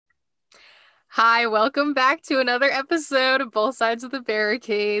Hi, welcome back to another episode of Both Sides of the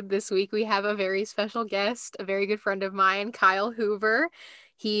Barricade. This week we have a very special guest, a very good friend of mine, Kyle Hoover.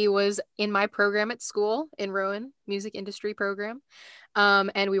 He was in my program at school in Rowan, music industry program.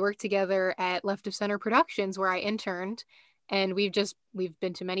 And we worked together at Left of Center Productions where I interned. And we've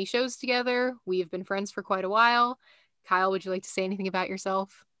been to many shows together. We've been friends for quite a while. Kyle, would you like to say anything about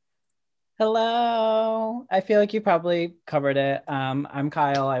yourself? Hello. I feel like you probably covered it. I'm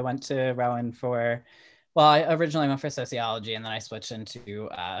Kyle. I went to Rowan well, I originally went for sociology and then I switched into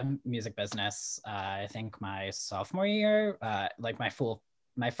music business. I think my sophomore year, like my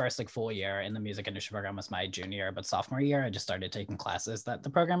first like full year in the music industry program was my junior year, but sophomore year, I just started taking classes that the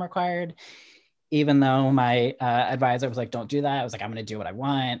program required. Even though my advisor was like, don't do that. I was like, I'm going to do what I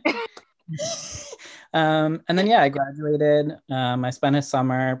want. And then yeah, I graduated. I spent a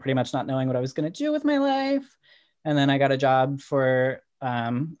summer pretty much not knowing what I was going to do with my life, and then I got a job at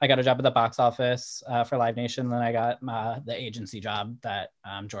the box office for Live Nation. Then I got the agency job that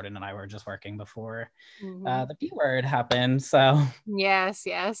Jordan and I were just working before Mhm. the P word happened. So Yes,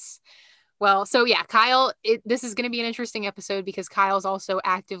 yes. Well, so yeah, Kyle, this is going to be an interesting episode because Kyle's also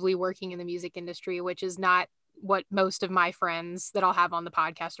actively working in the music industry, which is not what most of my friends that I'll have on the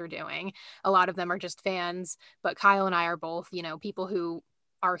podcast are doing. A lot of them are just fans, but Kyle and I are both, people who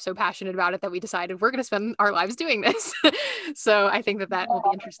are so passionate about it that we decided we're going to spend our lives doing this. So I think that that will be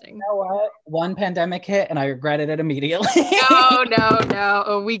you interesting. know what? One pandemic hit, and I regretted it immediately. No, no, no.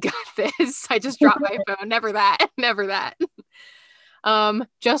 Oh, we got this. I just dropped my phone. Never that. Never that.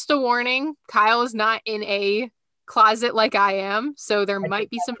 Just a warning, Kyle is not in a closet like I am, so there might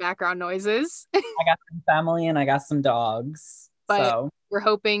be some background noises, I got some family and I got some dogs. but So we're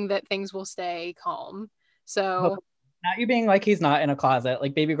hoping that things will stay calm. hope So not you being like he's not in a closet.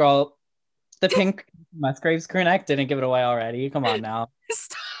 Like baby girl, the pink Musgraves crew neck didn't give it away already. Come on now.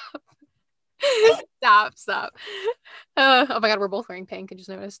 stop. Stop. Oh my god, we're both wearing pink. I just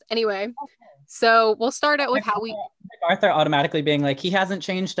noticed. Anyway, so we'll start out with how we Arthur automatically being like, he hasn't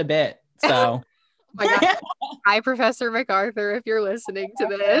changed a bit. oh So my god. Hi, Professor MacArthur, if you're listening to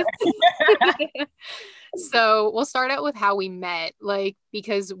this. So we'll start out with how we met, like,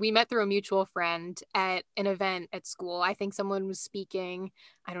 because we met through a mutual friend at an event at school. I think someone was speaking.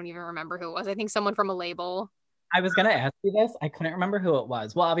 I don't even remember who it was. I think someone from a label. I was gonna ask you this. I couldn't remember who it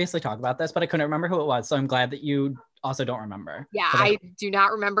was. We'll obviously talk about this, but I couldn't remember who it was. So I'm glad that you also don't remember. Yeah, Because I do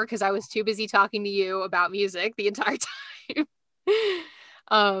not remember because I was too busy talking to you about music the entire time.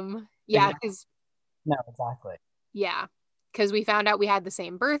 Yeah, exactly. because No, exactly. yeah, because we found out we had the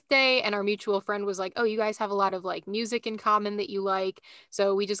same birthday, and our mutual friend was like, "Oh, you guys have a lot of like music in common that you like."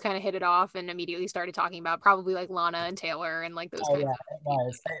 So we just kind of hit it off and immediately started talking about probably like Lana and Taylor and like those Oh kinds yeah, of it people.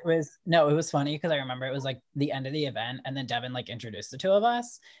 was. It was no, it was funny because I remember it was like the end of the event, and then Devin like introduced the two of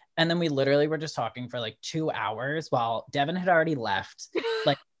us, and then we literally were just talking for like 2 hours while Devin had already left.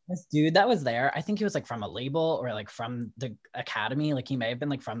 Like this dude that was there, I think he was like from a label or like from the academy. Like he may have been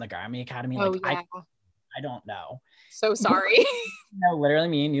like from the Grammy Academy. Oh Like yeah, I don't know. so sorry. No, literally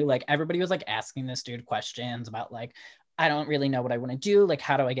me and you, like everybody was like asking this dude questions about like, I don't really know what I want to do. Like,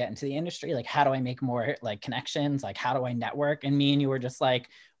 how do I get into the industry? Like, how do I make more like connections? Like, how do I network? And me and you were just like,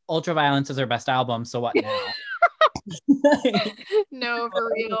 Ultraviolence is our best album. So what now? No,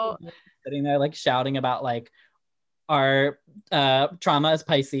 for real. Sitting there like shouting about like our trauma as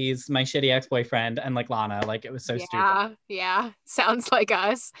Pisces, my shitty ex-boyfriend, and like Lana. Like it was so stupid. Yeah, yeah. Sounds like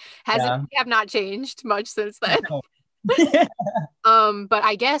us. Hasn't Yeah. We have not changed much since then. No. But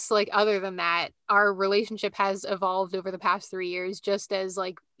I guess like other than that, our relationship has evolved over the past 3 years, just as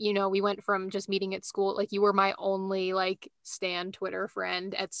like, we went from just meeting at school, like you were my only like Stan Twitter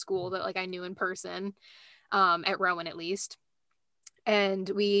friend at school that like I knew in person, at Rowan at least. And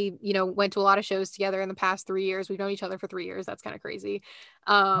we, went to a lot of shows together in the past 3 years. We've known each other for 3 years. That's kind of crazy.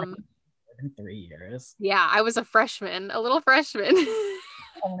 Um, In 3 years. yeah, I was a freshman, a little freshman.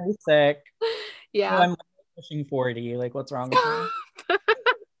 I'm really sick. Oh, Yeah. I'm pushing 40. Like, what's wrong with me?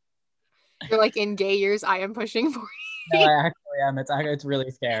 You're like in gay years, I am pushing No, 40. I actually am. It's really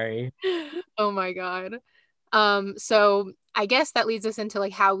scary. Oh my God. So I guess that leads us into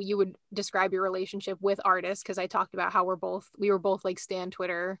like how you would describe your relationship with artists, because I talked about how we were both like Stan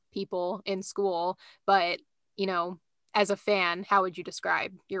Twitter people in school, but you know, as a fan, how would you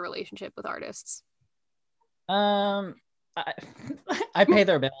describe your relationship with artists? Um, I, I pay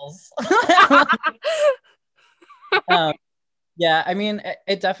their bills. um, yeah, I mean,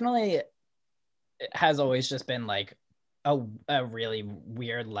 it definitely has always just been like a really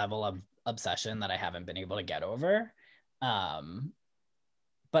weird level of obsession that I haven't been able to get over. Um,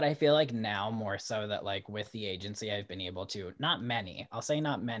 but I feel like now more so that like with the agency I've been able to, not many, I'll say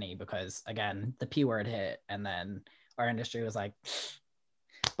not many, because again the P word hit and then our industry was like,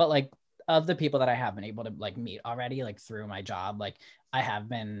 but like of the people that I have been able to like meet already, like through my job, like I have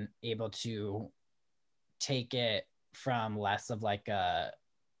been able to take it from less of like a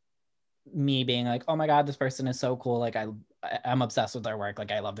me being like, oh my god, this person is so cool, like I'm obsessed with their work,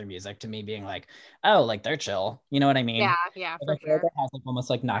 like I love their music, to me being like, oh, like they're chill, you know what I mean? Yeah, Like, for I feel like sure. it has like almost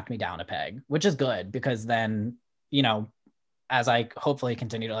like knocked me down a peg, which is good because then, you know, as I hopefully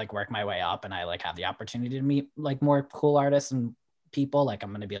continue to like work my way up and I like have the opportunity to meet like more cool artists and people, like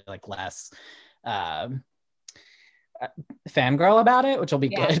I'm gonna be like less um fangirl about it, which will be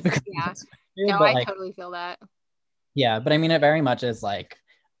Yes, good because yeah. it's No, weird, but I like totally feel that. yeah, but I mean it very much is like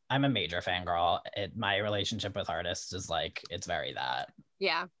I'm a major fangirl. My relationship with artists is like it's very that.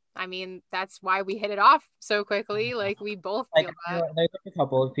 Yeah. I mean, that's why we hit it off so quickly. Like we both Like feel that. there's like a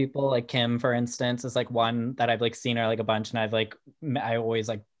couple of people, like Kim, for instance, is like one that I've like seen her like a bunch, and I've like I always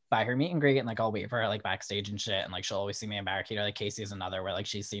like buy her meet and greet, and like I'll wait for her like backstage and shit, and like she'll always see me on Barricade. Or like Casey is another where like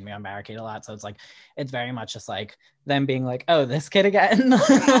she's seen me on Barricade a lot, so it's like it's very much just like them being like, oh, this kid again.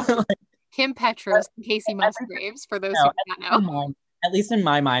 Yeah. Like, Kim Petras and Casey every, Musgraves, for those no, who at do not least know. in at least in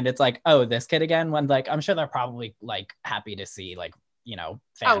my mind, it's like, oh, this kid again. When like I'm sure they're probably like happy to see like Oh,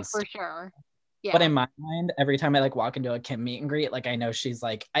 fans. for sure. But Yeah. in my mind, every time I like walk into a Kim meet and greet, like I know she's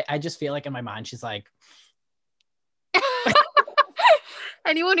like, I just feel like in my mind, she's like,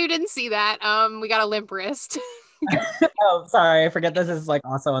 Anyone who didn't see that, we got a limp wrist. oh, sorry, I forget this is like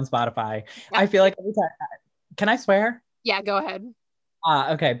also on Spotify. Yeah. I feel like every time, can I swear? Yeah, go ahead.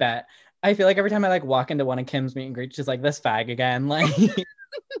 Okay, bet. I feel like every time I like walk into one of Kim's meet and greets, she's like, this fag again. Like, it's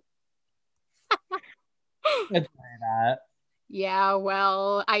like that. Yeah,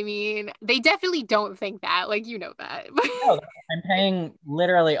 well, I mean, they definitely don't think that. Like, you know that. No, I'm paying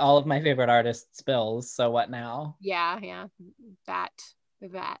literally all of my favorite artists' bills. So what now? Yeah, yeah. That,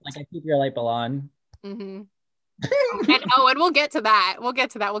 that. Like, I keep your light bill on. Mm-hmm. And we'll get to that. We'll get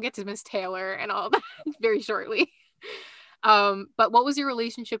to that. We'll get to Miss Taylor and all that very shortly. But what was your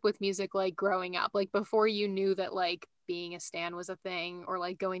relationship with music like growing up? Like before you knew that like being a stan was a thing or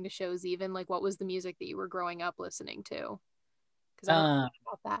like going to shows even, like what was the music that you were growing up listening to? Because I don't Uh, know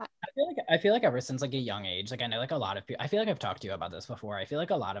about that. I feel like ever since like a young age, like I know like a lot of people. I feel like I've talked to you about this before. I feel like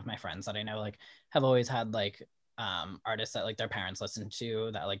a lot of my friends that I know like have always had like artists that like their parents listened to,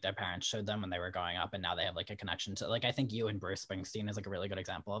 that like their parents showed them when they were growing up, and now they have like a connection to, like I think you and Bruce Springsteen is like a really good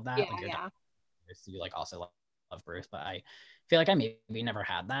example of Yeah, that. Like your dad, yeah. you like also love Bruce, but I feel like I maybe never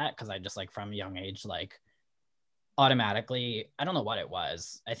had that because I just like from a young age like automatically, I don't know what it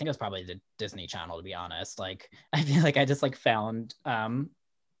was, I think it was probably the Disney Channel, to be honest. Like I feel like I just like found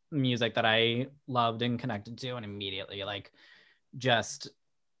music that I loved and connected to, and immediately like just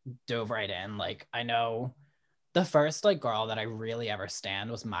dove right in. Like I know the first like girl that I really ever stand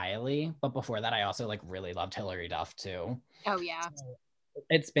was Miley, but before that I also like really loved Hilary Duff too. Oh yeah. So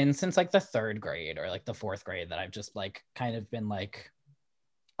it's been since like the third grade or like the fourth grade that I've just like kind of been like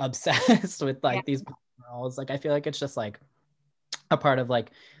obsessed with Yeah. like these girls. Like I feel like it's just like a part of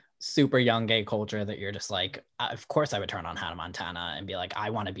like super young gay culture that you're just like, of course I would turn on Hannah Montana and be like, I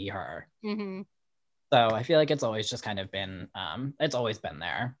want to be her. Mm-hmm. So I feel like it's always just kind of been, it's always been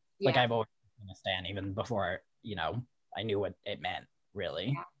there. Like Yeah. I've always been a stan even before, I knew what it meant really.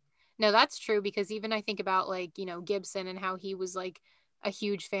 Yeah. No, that's true because even I think about like, Gibson and how he was like a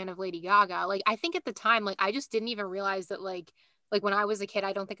huge fan of Lady Gaga. Like I think at the time, like I just didn't even realize that like when I was a kid,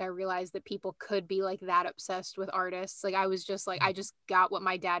 I don't think I realized that people could be like that obsessed with artists. Like I was just like I just got what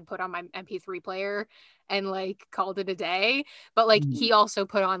my dad put on my MP3 player and like called it a day. But like Mhm. he also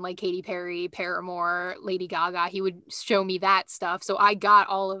put on like Katy Perry, Paramore, Lady Gaga. He would show me that stuff. So I got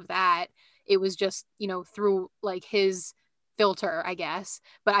all of that. It was just, through like his filter, I guess.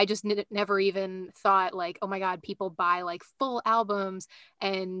 But I just never even thought like, oh my God, people buy like full albums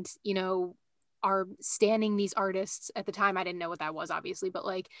and, are standing these artists. At the time I didn't know what that was obviously, but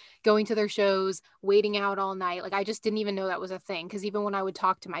like going to their shows, waiting out all night. Like I just didn't even know that was a thing, because even when I would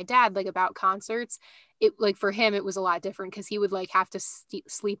talk to my dad like about concerts, it like for him it was a lot different because he would like have to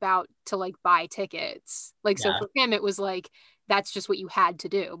sleep out to like buy tickets. Like so Yeah. for him it was like that's just what you had to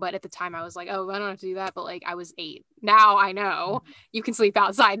do. But at the time I was like, oh, I don't have to do that. But like I was 8. Now I know you can sleep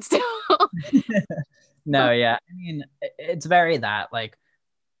outside still. No, yeah. I mean, it's very that like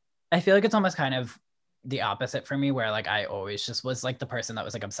I feel like it's almost kind of the opposite for me, where like I always just was like the person that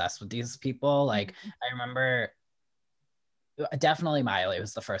was like obsessed with these people. Like I remember definitely Miley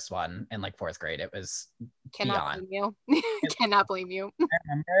was the first one in like fourth grade. It was Cannot beyond. blame you. Cannot blame you. I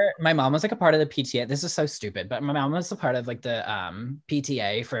remember my mom was like a part of the PTA. This is so stupid, but my mom was a part of like the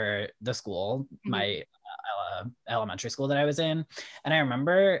PTA for the school, my elementary school that I was in. And I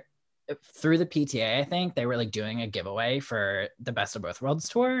remember through the PTA, I think they were like doing a giveaway for the Best of Both Worlds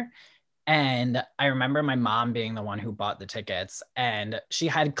tour. And I remember my mom being the one who bought the tickets, and she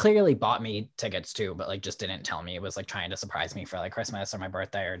had clearly bought me tickets too, but like just didn't tell me. It was like trying to surprise me for like Christmas or my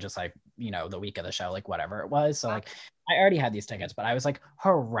birthday or just like, the week of the show, like whatever it was. So like I already had these tickets, but I was like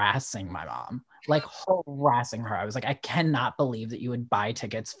harassing my mom, like harassing her. I was like, I cannot believe that you would buy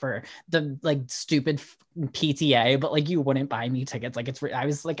tickets for the like stupid PTA, but like you wouldn't buy me tickets. Like I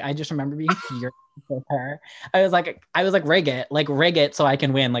was like, I just remember being furious with her. I was like, rig it so I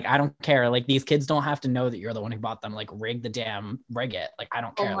can win. Like, I don't care. Like, these kids don't have to know that you're the one who bought them. Like, rig it. Like, I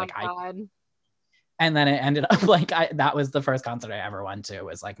don't care. Oh my God. And then it ended up like that was the first concert I ever went to,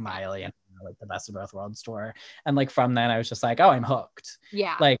 was like Miley and like the Best of Both Worlds tour. And like from then I was just like, oh, I'm hooked.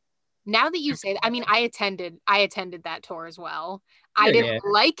 Yeah. Like, now that you say that, I mean, I attended that tour as well. I didn't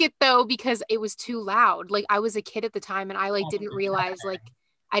like it though because it was too loud. Like, I was a kid at the time and I like didn't realize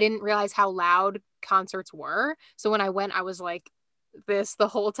how loud concerts were. So when I went, I was like this the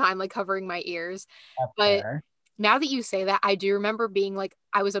whole time, like covering my ears. But now that you say that, I do remember being like,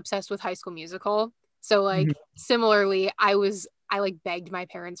 I was obsessed with High School Musical. So like similarly, I like begged my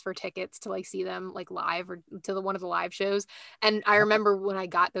parents for tickets to like see them like live or to one of the live shows. And I remember when I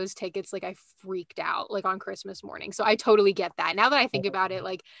got those tickets, like I freaked out like on Christmas morning. So I totally get that. Now that I think about it,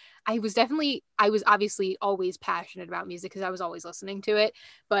 like I was obviously always passionate about music because I was always listening to it.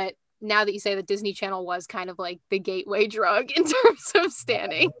 But now that you say that, Disney Channel was kind of like the gateway drug in terms of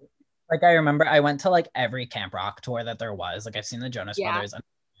standing. Like, I remember I went to like every Camp Rock tour that there was. Like, I've seen the Jonas Brothers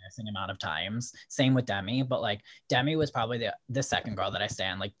amount of times. Same with Demi, but like Demi was probably the second girl that I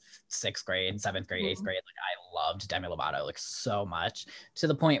stand like 6th grade, 7th grade, 8th grade. Like, I loved Demi Lovato like so much, to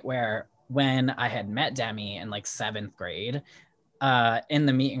the point where when I had met Demi in like 7th grade, in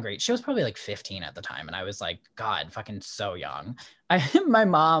the meet and greet, she was probably like 15 at the time, and I was like, God, fucking so young. My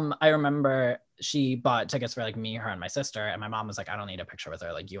mom, I remember she bought tickets for like me, her, and my sister, and my mom was like, I don't need a picture with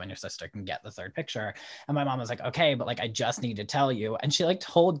her, like you and your sister can get the third picture. And my mom was like, okay, but like I just need to tell you. And she like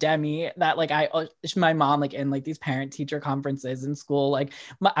told Demi that like my mom, like in like these parent teacher conferences in school, like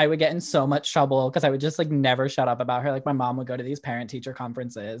I would get in so much trouble because I would just like never shut up about her. Like my mom would go to these parent teacher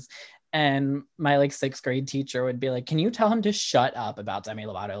conferences, and my like 6th grade teacher would be like, can you tell him to shut up about Demi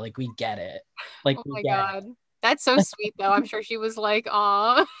Lovato? Like, we get it. Like, oh my God. That's so sweet though. I'm sure she was like,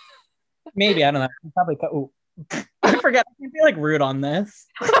 aw. Maybe, I don't know. Probably. I forget. I can be like rude on this.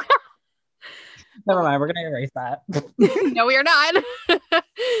 Never mind. We're gonna erase that. No, we are not.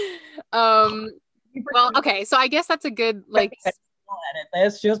 Well, okay. So I guess that's a good like. Edit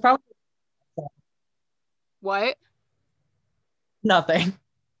this. She was probably. What? Nothing.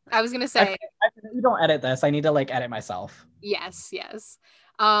 I was gonna say. You don't edit this. I need to like edit myself. Yes.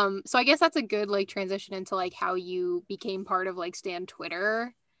 So I guess that's a good like transition into like how you became part of like Stan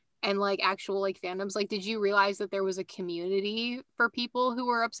Twitter and like actual like fandoms. Like, did you realize that there was a community for people who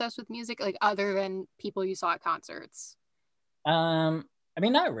were obsessed with music, like other than people you saw at concerts? I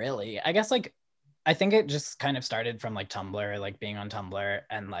mean, not really. I guess like I think it just kind of started from like Tumblr, like being on Tumblr,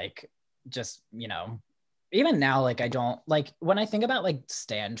 and like just, even now, like I don't like when I think about like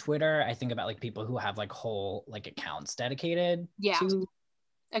Stan Twitter, I think about like people who have like whole like accounts dedicated to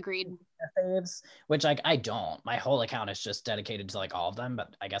agreed faves, which like I don't. My whole account is just dedicated to like all of them,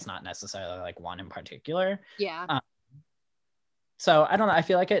 but I guess not necessarily like one in particular. So I don't know. I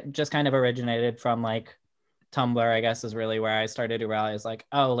feel like it just kind of originated from like Tumblr, I guess, is really where I started to realize like,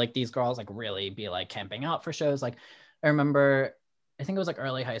 oh, like these girls like really be like camping out for shows. Like I remember, I think it was like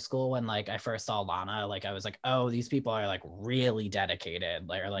early high school when like I first saw Lana, like I was like, oh, these people are like really dedicated.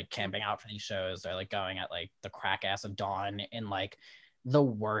 They're like camping out for these shows. They're like going at like the crack ass of dawn in like the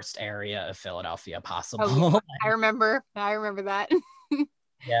worst area of Philadelphia possible. Oh, yeah. I remember that.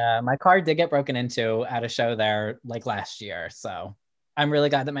 Yeah, my car did get broken into at a show there like last year. So I'm really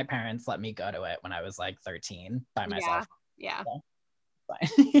glad that my parents let me go to it when I was like 13 by myself. Yeah.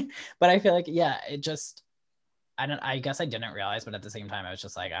 So, but I feel like, yeah, it just, I guess I didn't realize, but at the same time, I was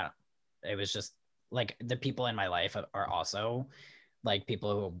just like, it was just like the people in my life are also like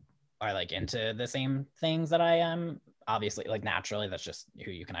people who are like into the same things that I am. Obviously, like naturally, that's just who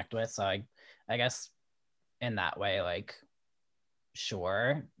you connect with. So I guess in that way, like,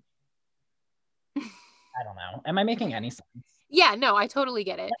 sure. I don't know. Am I making any sense? Yeah, no, I totally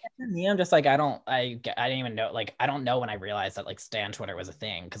get it. For me, I'm just like, I didn't even know, like, I don't know when I realized that like Stan Twitter was a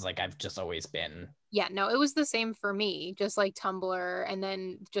thing, because like I've just always been. Yeah, no, it was the same for me, just like Tumblr and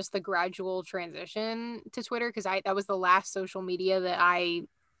then just the gradual transition to Twitter because I that was the last social media that I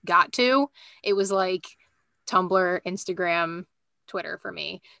got to. It was like Tumblr, Instagram, Twitter for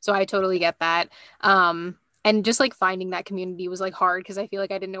me. So I totally get that. And just like finding that community was like hard because I feel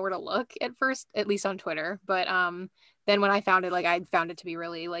like I didn't know where to look at first, at least on Twitter. But then when I found it, like I found it to be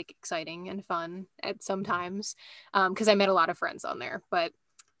really like exciting and fun at sometimes because I met a lot of friends on there. But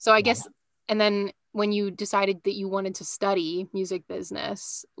so I guess and then when you decided that you wanted to study music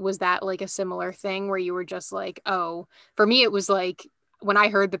business, was that like a similar thing where you were just like, oh, for me, it was like when I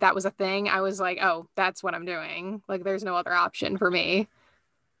heard that that was a thing, I was like, oh, that's what I'm doing. Like, there's no other option for me.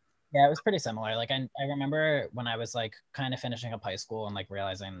 Yeah, it was pretty similar. Like I remember when I was like kind of finishing up high school and like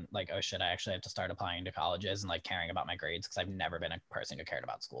realizing like, oh shit, I actually have to start applying to colleges and like caring about my grades, because I've never been a person who cared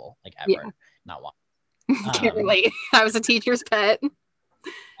about school, like Yeah. ever, not one. Can't relate. I was a teacher's pet.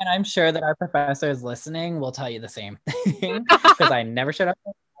 And I'm sure that our professors listening will tell you the same thing, because I never showed up.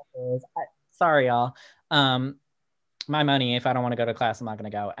 Sorry, y'all. My money. If I don't want to go to class, I'm not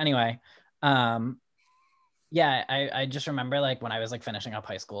going to go. Anyway, yeah, I just remember like when I was like finishing up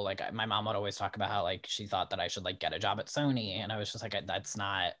high school, like my mom would always talk about how like she thought that I should like get a job at Sony, and I was just like, that's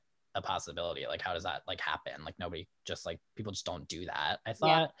not a possibility. Like, how does that like happen? Like, nobody just like people just don't do that, I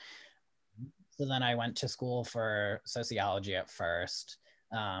thought. Yeah. So then I went to school for sociology at first.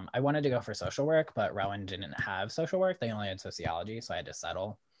 I wanted to go for social work, but Rowan didn't have social work. They only had sociology, so I had to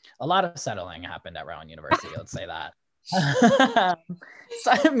settle. A lot of settling happened at Rowan University, let's say that.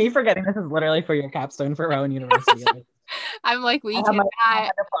 So, me forgetting this is literally for your capstone for Rowan University. I'm like, we cannot. I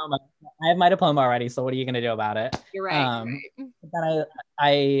have my diploma already, so what are you going to do about it? You're right. Then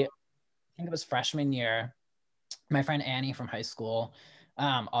I think it was freshman year, my friend Annie from high school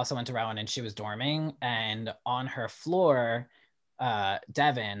also went to Rowan, and she was dorming, and on her floor,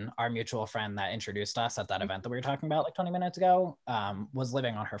 Devin, our mutual friend that introduced us at that event that we were talking about like 20 minutes ago, was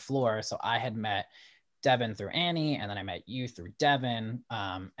living on her floor. So I had met Devin through Annie, and then I met you through Devin.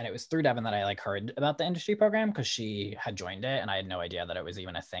 And it was through Devin that I like heard about the industry program, because she had joined it, and I had no idea that it was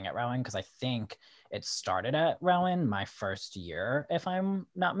even a thing at Rowan, because I think it started at Rowan my first year, if I'm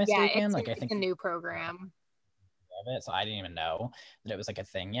not mistaken. Yeah, I think it's a new program. It, so I didn't even know that it was like a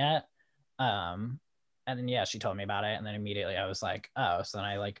thing yet. And then yeah, she told me about it, and then immediately I was like, oh. So then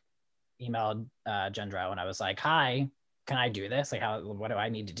I like emailed Gendro, and I was like, hi, can I do this? Like, what do I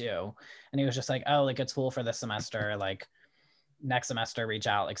need to do? And he was just like, oh, like it's full for this semester. Like next semester, reach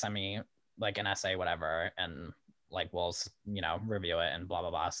out, like send me like an essay, whatever, and like we'll review it and blah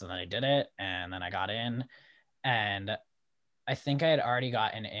blah blah. So then I did it, and then I got in, and I think I had already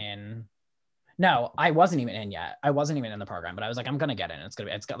gotten in. No, I wasn't even in yet. I wasn't even in the program, but I was like, I'm gonna get in. It's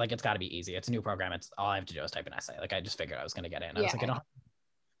got to be easy. It's a new program. It's all I have to do is type an essay. Like, I just figured I was gonna get in. I was like, I don't,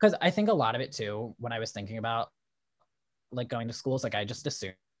 because I think a lot of it too, when I was thinking about like going to schools, like I just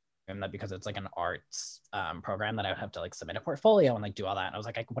assumed that because it's like an arts program that I would have to like submit a portfolio and like do all that. And I was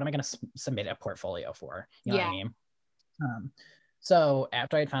like, what am I gonna submit a portfolio for? You know what I mean? So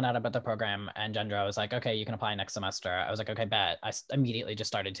after I found out about the program, and Gendro was like, okay, you can apply next semester, I was like, okay, bet. I immediately just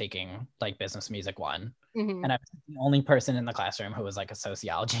started taking like business music 1. Mm-hmm. And I was the only person in the classroom who was like a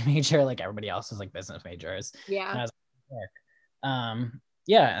sociology major. Like everybody else was like business majors. Yeah. And I was like,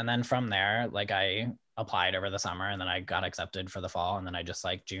 yeah. And then from there, like I applied over the summer, and then I got accepted for the fall. And then I just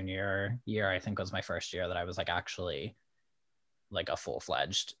like junior year, I think was my first year that I was like actually like a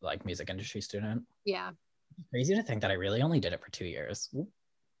full-fledged like music industry student. Yeah. Crazy to think that I really only did it for 2 years.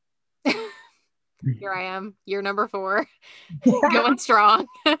 Here I am, year number 4, going strong.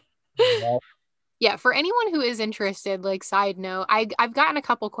 Yeah, for anyone who is interested, like side note, I've gotten a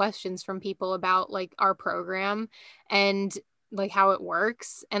couple questions from people about like our program and like how it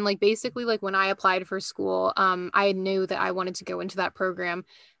works. And like basically like when I applied for school, I knew that I wanted to go into that program,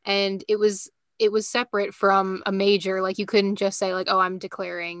 and it was separate from a major. Like you couldn't just say like, oh, I'm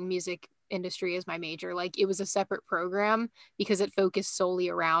declaring music industry as my major. Like it was a separate program because it focused solely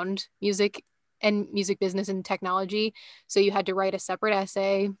around music and music business and technology. So you had to write a separate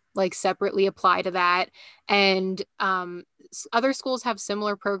essay, like separately apply to that. And other schools have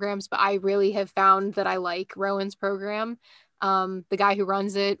similar programs, but I really have found that I like Rowan's program. The guy who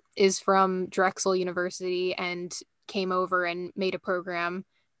runs it is from Drexel University and came over and made a program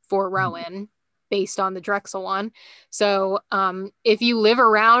for Rowan based on the Drexel one. So if you live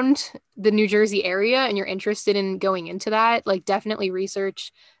around the New Jersey area and you're interested in going into that, like definitely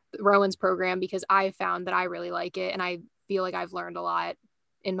research Rowan's program, because I found that I really like it and I feel like I've learned a lot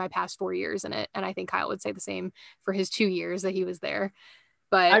in my past 4 years in it. And I think Kyle would say the same for his 2 years that he was there.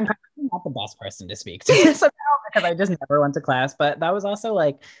 But I'm probably not the best person to speak to this about because I just never went to class. But that was also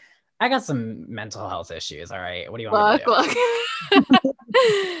like, I got some mental health issues. All right. What do you want me to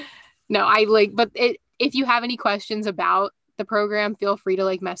look. No, I like, but if you have any questions about the program, feel free to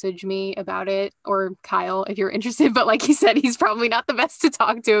like message me about it, or Kyle if you're interested. But like he said, he's probably not the best to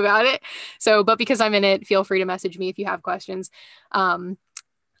talk to about it. So, but because I'm in it, feel free to message me if you have questions.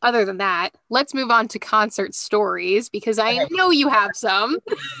 Other than that, let's move on to concert stories because I know you have some.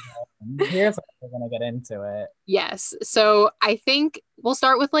 Here's how we're gonna get into it. Yes. So I think we'll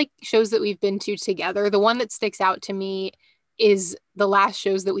start with like shows that we've been to together. The one that sticks out to me is the last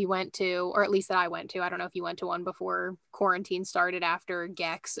shows that we went to, or at least that I went to. I don't know if you went to one before quarantine started after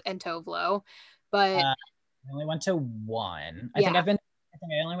Gex and Tovlo, but I only went to one. Yeah. I think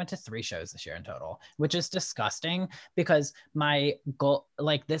I only went to 3 shows this year in total, which is disgusting because my goal,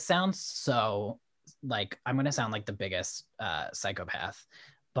 like this sounds so like I'm gonna sound like the biggest psychopath,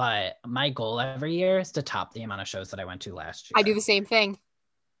 but my goal every year is to top the amount of shows that I went to last year. I do the same thing.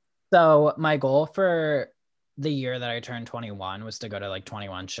 So my goal for the year that I turned 21 was to go to like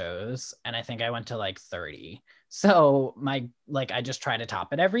 21 shows, and I think I went to like 30. So I just try to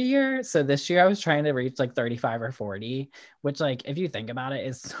top it every year. So this year I was trying to reach like 35 or 40, which like if you think about it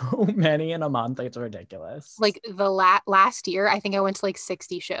is so many in a month. It's ridiculous. Like the last year, I think I went to like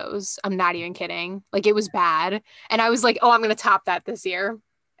 60 shows. I'm not even kidding. Like it was bad. And I was like, oh, I'm going to top that this year.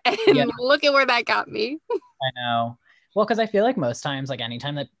 And look at where that got me. I know. Well, because I feel like most times, like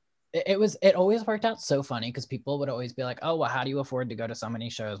anytime that it always worked out so funny because people would always be like, oh, well, how do you afford to go to so many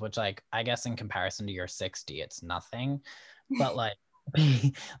shows? Which like, I guess in comparison to your 60, it's nothing. But like,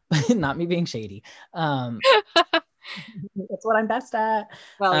 not me being shady. That's what I'm best at.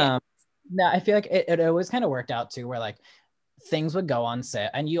 Well, yeah. No, I feel like it always kind of worked out too, where like things would go on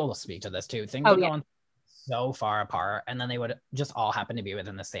set, and you'll speak to this too. Things would go on so far apart, and then they would just all happen to be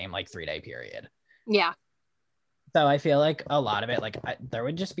within the same like 3-day period. Yeah. So I feel like a lot of it, like there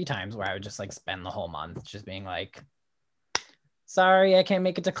would just be times where I would just like spend the whole month just being like, sorry, I can't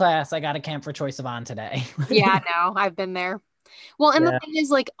make it to class. I got a camp for Troye Sivan today. Yeah, no, I've been there. Well, and the thing is,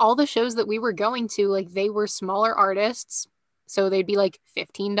 like, all the shows that we were going to, like, they were smaller artists. So they'd be like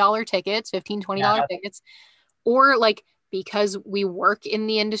 $15 tickets, $15-$20 tickets. Or like, because we work in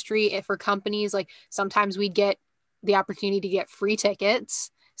the industry for companies, like sometimes we'd get the opportunity to get free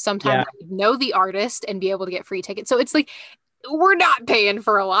tickets. Sometimes we'd know the artist and be able to get free tickets. So it's like, we're not paying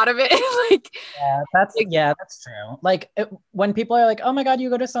for a lot of it. Like, that's true. Like when people are like, oh my God, you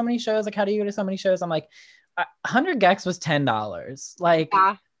go to so many shows. Like, how do you go to so many shows? I'm like, 100 gecs was $10. Like,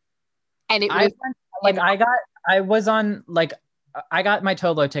 and it was like, I got my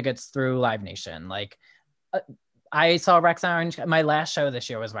Tovlo tickets through Live Nation. Like, I saw Rex Orange. My last show this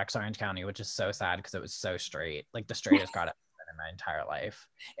year was Rex Orange County, which is so sad because it was so straight, like the straightest crowd I've been in my entire life.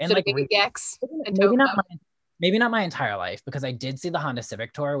 And so like Gex, maybe not my entire life, because I did see the Honda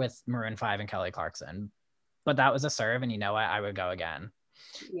Civic tour with Maroon 5 and Kelly Clarkson, but that was a serve, and you know what? I would go again.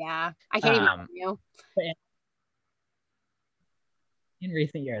 Yeah, I can't even you. In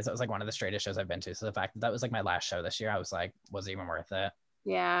recent years, it was like one of the straightest shows I've been to. So the fact that was like my last show this year, I was like, was it even worth it?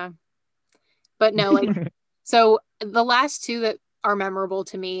 Yeah, but no, like, so the last two that are memorable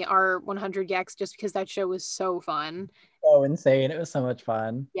to me are 100 gecs, just because that show was so fun. So insane. It was so much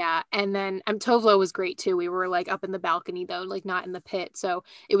fun. Yeah. And then Tovlo was great too. We were like up in the balcony though, like not in the pit. So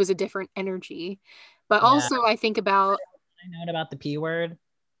it was a different energy. But also I think about, I know about the P word.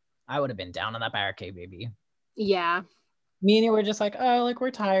 I would have been down on that barricade, baby. Yeah. Me and you were just like, oh, like we're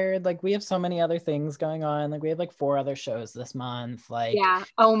tired. Like we have so many other things going on. Like we have like 4 other shows this month. Like, yeah.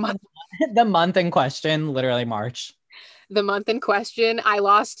 Oh my. The month in question, literally March. The month in question, I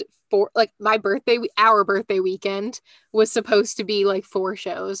lost 4, like our birthday weekend was supposed to be like 4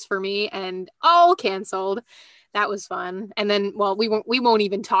 shows for me and all canceled. That was fun. And then, well, we won't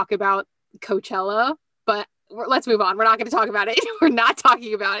even talk about Coachella, but let's move on. We're not going to talk about it. We're not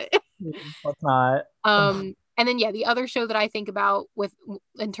talking about it. Let's not. And then, the other show that I think about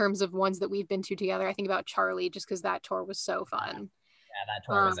in terms of ones that we've been to together, I think about Charlie, just because that tour was so fun. Yeah, that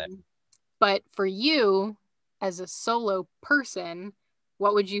tour was it. But for you, as a solo person,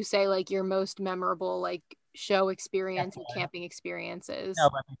 what would you say like your most memorable like show experience and camping experiences?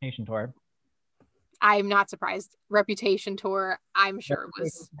 Reputation tour. I'm not surprised. Reputation tour, I'm sure it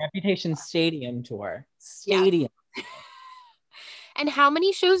was. Reputation Stadium tour. Stadium. Yeah. And how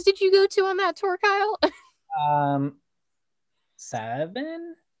many shows did you go to on that tour, Kyle?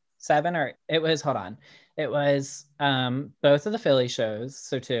 7 or it was, hold on. It was both of the Philly shows,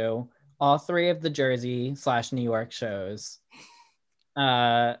 so 2, all 3 of the Jersey / New York shows,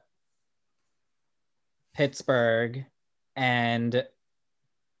 uh, Pittsburgh, and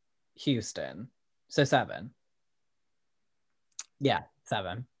Houston. So 7. Yeah,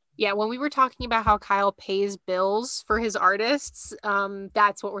 7. Yeah, when we were talking about how Kyle pays bills for his artists,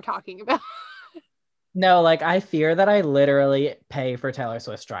 that's what we're talking about. No, like I fear that I literally pay for Taylor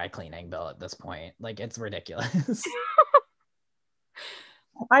Swift's dry cleaning bill at this point. Like it's ridiculous.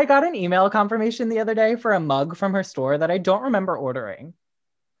 I got an email confirmation the other day for a mug from her store that I don't remember ordering.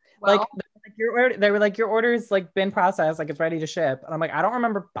 Well, They were like, your order's like been processed, like it's ready to ship. And I'm like, I don't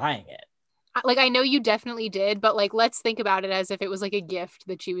remember buying it. like I know you definitely did, but like let's think about it as if it was like a gift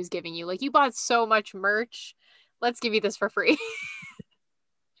that she was giving you. Like you bought so much merch. Let's give you this for free.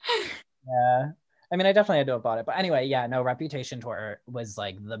 Yeah. I mean, I definitely had to have bought it. But anyway, yeah, no, Reputation tour was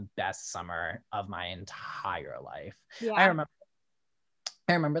like the best summer of my entire life. Yeah. I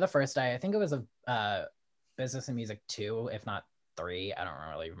remember the first day, I think it was a Business and Music 2, if not 3. I don't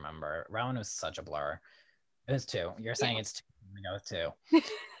really remember. Rowan was such a blur. It was 2. You're saying it's 2. I'm gonna go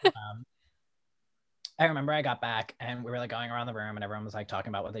with 2. I remember I got back and we were like going around the room and everyone was like talking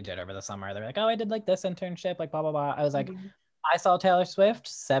about what they did over the summer. They're like, oh, I did like this internship, like blah, blah, blah. I was like, I saw Taylor Swift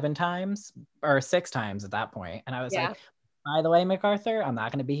 7 times or 6 times at that point. And I was like, by the way, MacArthur, I'm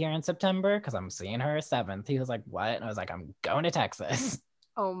not going to be here in September because I'm seeing her 7th. He was like, what? And I was like, I'm going to Texas.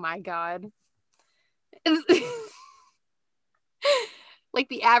 Oh my God. Like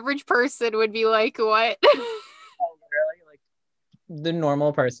the average person would be like, what? Literally, like the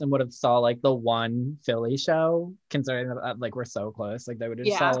normal person would have saw like the one Philly show, considering that like we're so close. Like they would have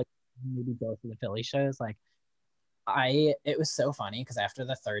just saw like maybe both of the Philly shows. Like it was so funny because after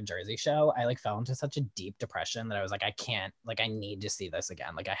the 3rd Jersey show, I like fell into such a deep depression that I was like, I can't, like, I need to see this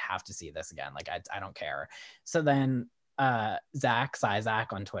again. Like, I have to see this again. Like, I don't care. So then Zach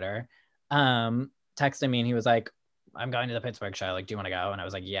on Twitter texted me and he was like, I'm going to the Pittsburgh show. Like, do you want to go? And I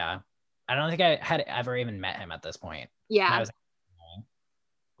was like, yeah. I don't think I had ever even met him at this point. Yeah. And I was like,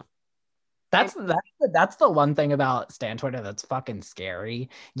 that's the one thing about Stan Twitter that's fucking scary.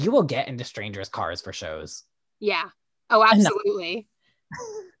 You will get into strangers' cars for shows. Yeah. Oh, absolutely.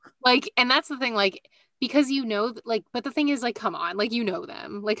 Like, and that's the thing, like, because you know, like, but the thing is, like, come on, like, you know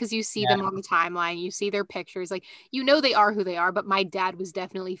them, like, because you see them on the timeline, you see their pictures, like, you know they are who they are. But my dad was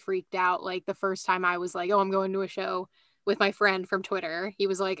definitely freaked out, like, the first time I was like, oh, I'm going to a show with my friend from Twitter. He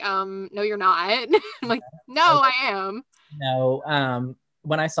was like, no, you're not. I'm like, no, I am. No,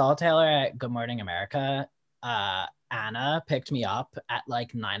 when I saw Taylor at Good Morning America, Anna picked me up at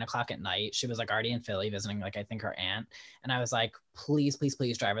like 9 o'clock at night. She was like already in Philly visiting, like, I think her aunt. And I was like, please, please,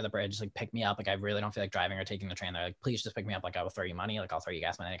 please drive over the bridge. Like, pick me up. Like, I really don't feel like driving or taking the train. They're like, please just pick me up. Like, I will throw you money. Like, I'll throw you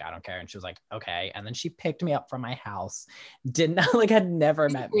gas money. Like, I don't care. And she was like, okay. And then she picked me up from my house. Didn't like, had never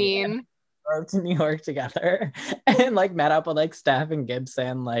met me. Drove to New York together and like met up with like Steph and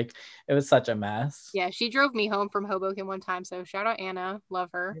Gibson. Like, it was such a mess. Yeah, she drove me home from Hoboken one time. So shout out Anna. Love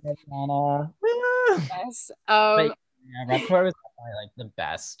her. Yes, Anna. Yes. But, yeah, Red Tour was definitely like the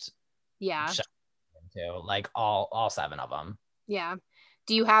best. Yeah. Show to, like all 7 of them. Yeah.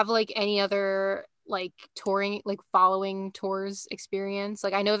 Do you have like any other like touring, like following tours experience?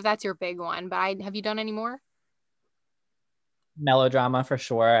 Like I know that that's your big one, but have you done any more? Melodrama for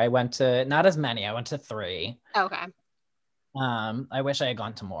sure. I went to not as many. I went to 3. Okay. I wish I had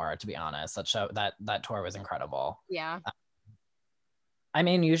gone to more, to be honest. That tour was incredible. Yeah. I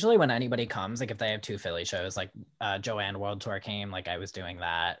mean, usually when anybody comes, like if they have 2 Philly shows, like Joanne World Tour came, like I was doing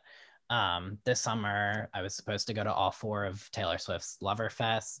that. This summer, I was supposed to go to all 4 of Taylor Swift's Lover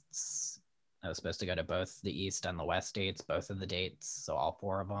Fests. I was supposed to go to both the East and the West dates, both of the dates, so all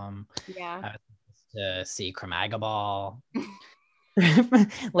 4 of them. Yeah. I was supposed to see Chromatica.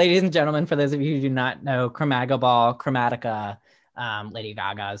 Ladies and gentlemen, for those of you who do not know, Chromatica, Lady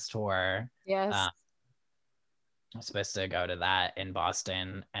Gaga's tour. Yes. I'm supposed to go to that in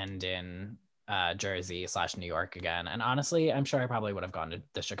Boston and in Jersey / New York again. And honestly, I'm sure I probably would have gone to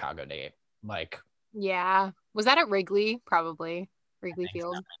the Chicago date. Like, yeah. Was that at Wrigley? Probably Wrigley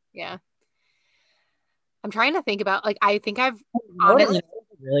Field. So. Yeah. I'm trying to think about, like, I think I've honestly a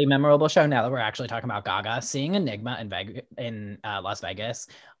really memorable show now that we're actually talking about Gaga, seeing Enigma in Las Vegas.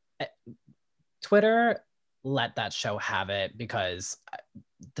 Twitter let that show have it because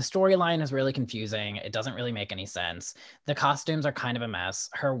the storyline is really confusing. It doesn't really make any sense. The costumes are kind of a mess.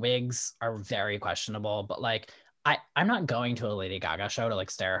 Her wigs are very questionable, but like I'm not going to a Lady Gaga show to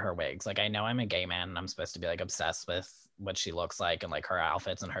like stare at her wigs. Like I know I'm a gay man and I'm supposed to be like obsessed with what she looks like and like her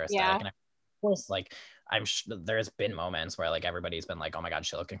outfits and her aesthetic. Yeah. And of course, like there's been moments where like everybody's been like, oh my God,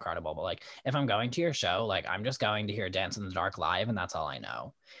 she looked incredible. But like if I'm going to your show, like I'm just going to hear Dance in the Dark live and that's all I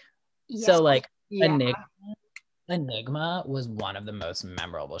know. Yeah. So like Enigma Enigma was one of the most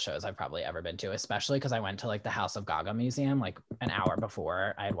memorable shows I've probably ever been to, especially because I went to like the House of Gaga museum like an hour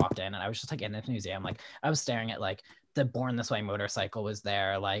before I had walked in, and I was just like in this museum, like I was staring at like the Born This Way motorcycle was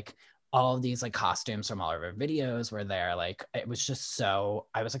there, like all of these like costumes from all of our videos were there. Like it was just so,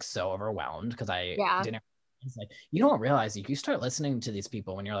 I was like so overwhelmed because I Yeah. didn't, it's like you don't realize you start listening to these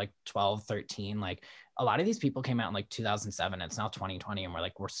people when you're like 12, 13. Like a lot of these people came out in like 2007. It's now 2020 and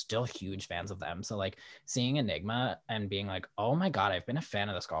we're still huge fans of them. So like seeing Enigma and being like, oh my God, I've been a fan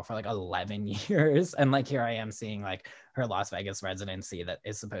of this girl for like 11 years. And like here I am seeing like her Las Vegas residency that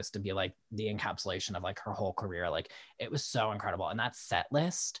is supposed to be like the encapsulation of like her whole career. Like it was so incredible. And that set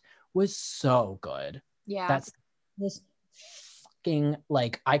list was so good. Yeah. That's this fucking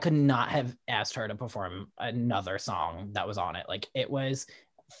like I could not have asked her to perform another song that was on it. Like it was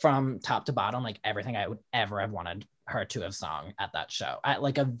from top to bottom, like everything I would ever have wanted her to have sung at that show, at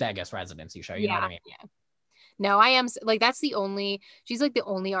like a Vegas residency show. You know what I mean? Yeah. No, I am like that's the only she's like the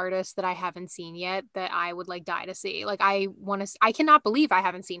only artist that I haven't seen yet that I would like die to see. Like I want to I cannot believe I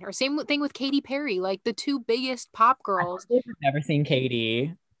haven't seen her. Same thing with Katy Perry, like the two biggest pop girls. I've never seen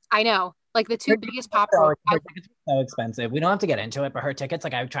Katie. I know. Like the two Her biggest tickets pop are girls. her tickets were so expensive. We don't have to get into it, but her tickets,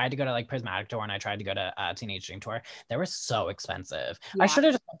 like I tried to go to like Prismatic Tour and I tried to go to Teenage Dream Tour. They were so expensive. I Yeah. should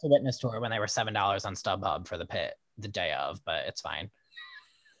have just went to Witness Tour when they were $7 on StubHub for the pit the day of, but it's fine.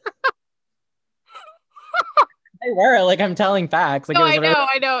 They were like, I'm telling facts. Like No, it was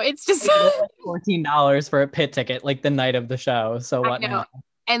I know. It's just like $14 for a pit ticket, like the night of the show. So what now?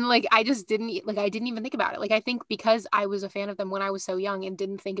 And like I just didn't like I didn't even think about it. Like I think because I was a fan of them when I was so young and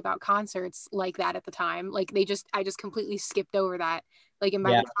didn't think about concerts like that at the time. Like I just completely skipped over that. Like and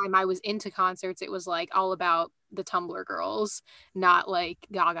by the time I was into concerts, it was like all about the Tumblr girls, not like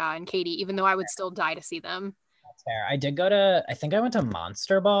Gaga and Katy, even though I would still die to see them. That's fair. I did go to, I think I went to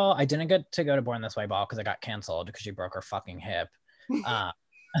Monster Ball. I didn't get to go to Born This Way Ball because I got canceled because she broke her fucking hip. Uh,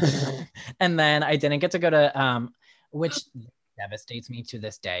 and then I didn't get to go to which devastates me to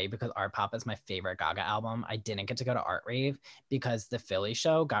this day because Art Pop is my favorite Gaga album. I didn't get to go to Art Rave because the Philly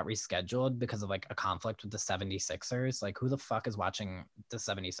show got rescheduled because of like a conflict with the 76ers. Like who the fuck is watching the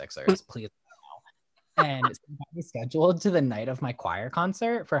 76ers? Please. And it got rescheduled to the night of my choir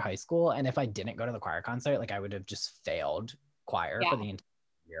concert for high school. And if I didn't go to the choir concert, like I would have just failed choir for the entire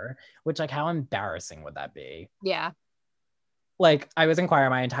year, which like how embarrassing would that be? Yeah. Like I was in choir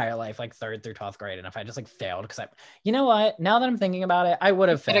my entire life, like 3rd through 12th grade. And if I just like failed, because you know what? Now that I'm thinking about it, I would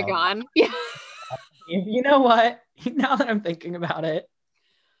have failed. Gone. Yeah. You know what? Now that I'm thinking about it,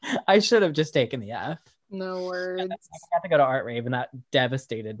 I should have just taken the F. No words. I got to go to Art Rave and that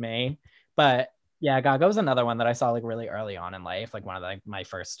devastated me. But yeah, Gaga was another one that I saw like really early on in life, like one of like my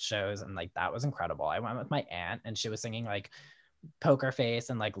first shows, and like that was incredible. I went with my aunt and she was singing like Poker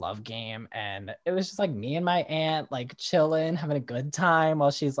Face and like Love Game, and it was just like me and my aunt like chilling, having a good time while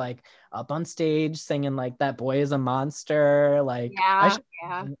she's like up on stage singing like That Boy Is a Monster. Like I should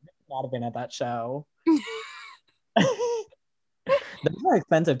not have been at that show. Those were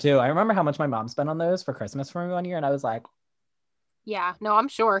expensive too. I remember how much my mom spent on those for Christmas for me one year, and I was like, yeah, no, I'm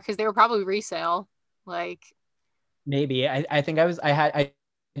sure because they were probably resale. Like maybe I think I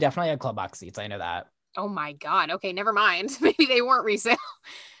definitely had club box seats. I know that. Oh my God. Okay, never mind. Maybe they weren't resale.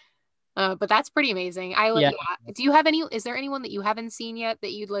 But that's pretty amazing. Do you have is there anyone that you haven't seen yet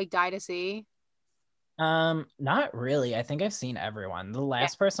that you'd like die to see? Not really. I think I've seen everyone. The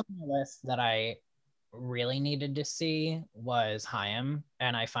last person on the list that I really needed to see was Haim,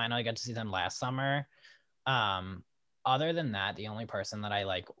 and I finally got to see them last summer. Other than that, the only person that I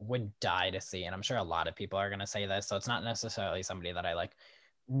like would die to see, and I'm sure a lot of people are gonna say this, so it's not necessarily somebody that I like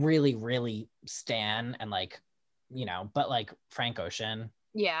really, really stan and like, you know, but like Frank Ocean.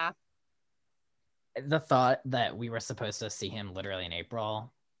 Yeah. The thought that we were supposed to see him literally in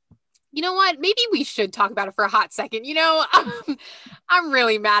April. You know what? Maybe we should talk about it for a hot second. You know, I'm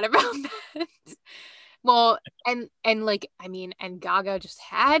really mad about that. Well, and like, I mean, and Gaga just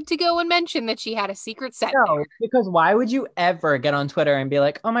had to go and mention that she had a secret set. No, because why would you ever get on Twitter and be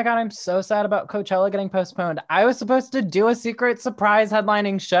like, oh my God, I'm so sad about Coachella getting postponed. I was supposed to do a secret surprise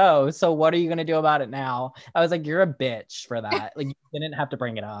headlining show. So what are you going to do about it now? I was like, you're a bitch for that. Like, you didn't have to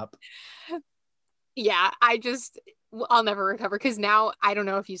bring it up. Yeah, I'll never recover because now I don't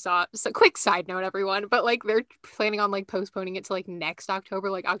know if you saw. So quick side note, everyone, but like they're planning on like postponing it to like next October,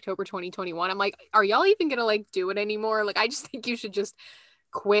 like October 2021. I'm like, are y'all even gonna like do it anymore? Like, I just think you should just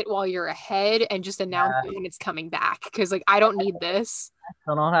quit while you're ahead and just announce it when it's coming back because like I don't need this.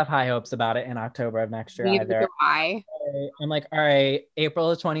 I don't have high hopes about it in October of next year either. I'm like, all right, April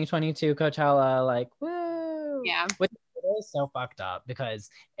of 2022 Coachella, like, woo. Yeah. Which is so fucked up because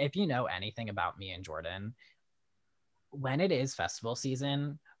if you know anything about me and Jordan, when it is festival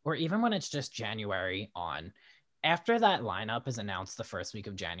season, or even when it's just January on, after that lineup is announced the first week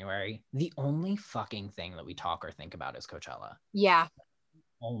of January, the only fucking thing that we talk or think about is Coachella. Yeah.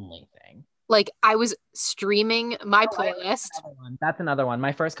 Only thing. Like I was streaming my playlist. That's another one.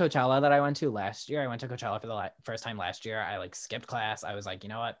 My first Coachella that I went to last year, I went to Coachella for the first time last year. I like skipped class. I was like, you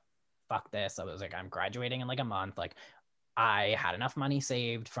know what? Fuck this. I was like, I'm graduating in like a month. Like I had enough money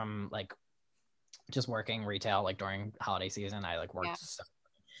saved from like just working retail like during holiday season. I like worked. So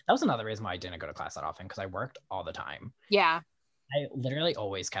that was another reason why I didn't go to class that often, because I worked all the time. Yeah. I literally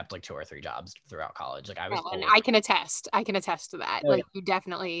always kept like 2 or 3 jobs throughout college. Like I was and I can attest to that. Like you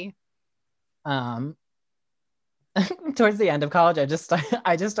definitely towards the end of college,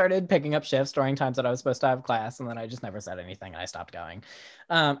 I just started picking up shifts during times that I was supposed to have class, and then I just never said anything and I stopped going.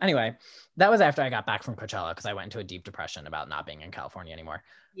 Anyway, that was after I got back from Coachella, because I went into a deep depression about not being in California anymore.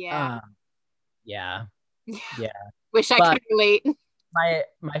 Yeah. Yeah. Wish I could relate.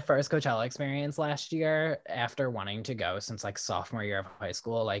 My first Coachella experience last year, after wanting to go since like sophomore year of high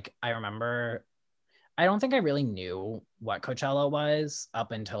school, like I remember, I don't think I really knew what Coachella was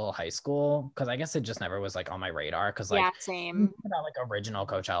up until high school, because I guess it just never was like on my radar, because like same about like original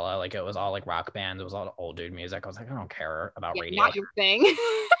Coachella, like it was all like rock bands, it was all old dude music. I was like, I don't care about radio. Not your thing.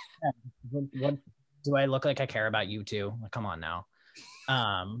 What do I look like? I care about U2? Like, come on now.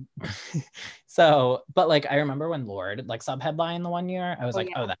 So, but like I remember when Lorde like sub-headlined the one year, I was like,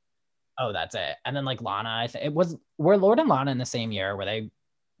 yeah. That's it. And then like Lana, were Lorde and Lana in the same year? Were they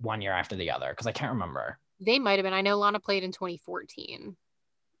one year after the other? Because I can't remember. They might have been. I know Lana played in 2014.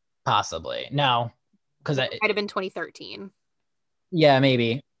 Possibly. No, because it might have been 2013. Yeah,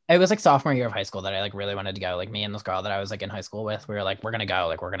 maybe. It was like sophomore year of high school that I like really wanted to go. Like me and this girl that I was like in high school with, we were like, we're gonna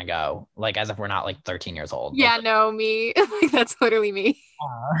go, like as if we're not like 13 years old. Yeah, like, no, me. Like that's literally me.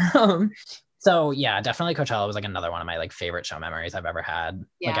 So yeah, definitely Coachella was like another one of my like favorite show memories I've ever had.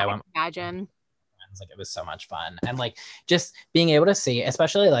 Yeah, like I can imagine. Like it was so much fun, and like just being able to see,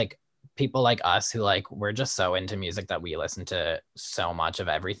 especially like people like us who like we're just so into music that we listen to so much of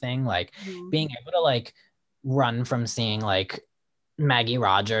everything. Like being able to like run from seeing like Maggie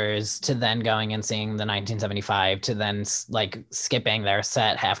Rogers to then going and seeing the 1975 to then like skipping their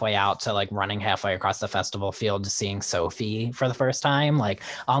set halfway out to like running halfway across the festival field to seeing Sophie for the first time. Like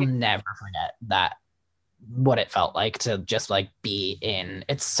I'll never forget that, what it felt like to just like be in,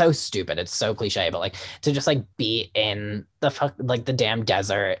 it's so stupid, it's so cliche, but like to just like be in the like the damn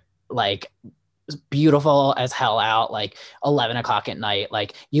desert, like beautiful as hell out, like 11 o'clock at night,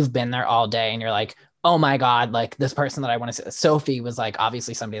 like you've been there all day and you're like, oh my God, like this person that I want to see. Sophie was like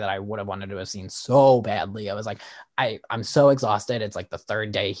obviously somebody that I would have wanted to have seen so badly. I was like, I'm so exhausted. It's like the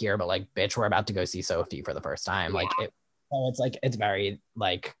third day here, but like, bitch, we're about to go see Sophie for the first time. Yeah. Like it's very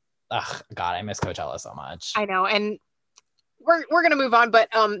like, ugh, God, I miss Coachella so much. I know. And we're gonna move on, but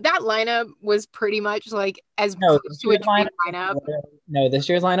that lineup was pretty much like as close to a dream lineup. No, this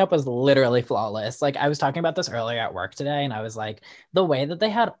year's lineup was literally flawless. Like I was talking about this earlier at work today, and I was like, the way that they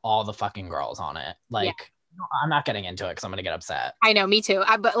had all the fucking girls on it, like. Yeah. I'm not getting into it because I'm gonna get upset. I know, me too.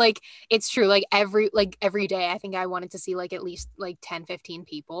 But like it's true, like every day I think I wanted to see like at least like 10-15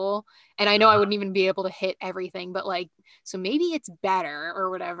 people, and I know I wouldn't even be able to hit everything, but like so maybe it's better or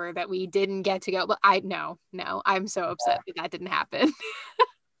whatever that we didn't get to go. But no, I'm so upset that didn't happen.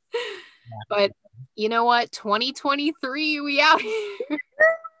 But you know what, 2023 we out here.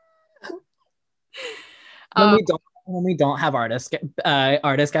 When we don't have artist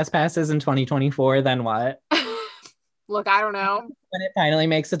guest passes in 2024, then what? Look, I don't know. When it finally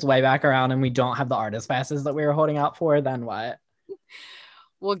makes its way back around and we don't have the artist passes that we were holding out for, then what?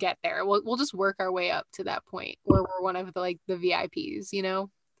 We'll get there. We'll just work our way up to that point where we're one of the like the VIPs, you know?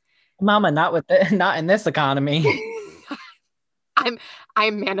 Mama, not in this economy.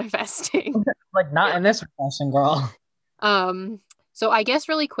 I'm manifesting. Like not in this recession, girl. So I guess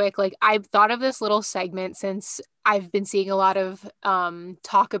really quick, like I've thought of this little segment since I've been seeing a lot of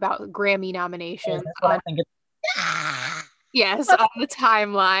talk about Grammy nominations. Yes, on the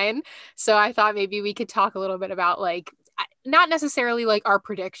timeline. So I thought maybe we could talk a little bit about like not necessarily like our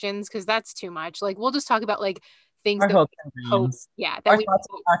predictions, because that's too much. Like we'll just talk about like things that we hope. Yeah, that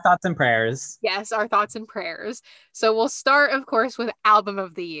our thoughts and prayers. Yes, our thoughts and prayers. So we'll start, of course, with album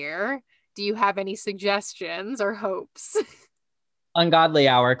of the year. Do you have any suggestions or hopes? Ungodly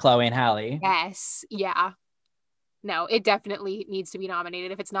Hour, Chloe and Halle. Yes. Yeah. No, it definitely needs to be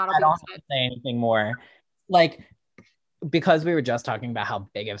nominated. If it's not, I don't have to say anything more. Like, because we were just talking about how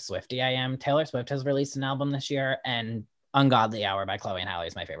big of Swiftie I am, Taylor Swift has released an album this year, and Ungodly Hour by Chloe and Halle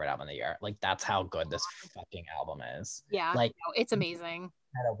is my favorite album of the year. Like, that's how good this fucking album is. Yeah. Like, no, it's amazing.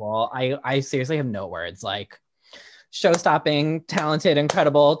 Incredible. I seriously have no words. Like, show-stopping, talented,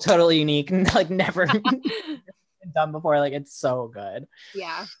 incredible, totally unique, like never done before. Like it's so good.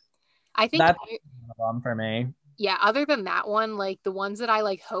 Yeah. I think That's one for me. yeah, other than that one, like the ones that I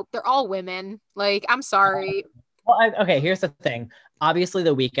like hope they're all women. Like, I'm sorry. Well, okay, here's the thing. Obviously,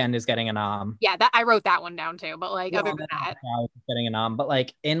 The Weeknd is getting a nom. Yeah, that I wrote that one down too. But like Yeah, other than that, getting a nom. But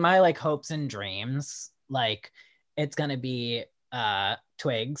like in my like hopes and dreams, like it's gonna be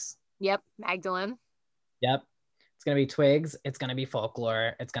Twigs. yep, Magdalene, Yep. It's gonna be Twigs. It's gonna be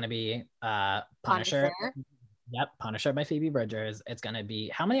Folklore. It's gonna be Punisher. Punisher. Yep, Punisher by Phoebe Bridgers. It's gonna be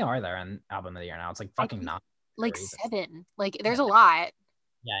how many are there on album of the year now? It's like I fucking think not like reason. 7. Like there's a lot.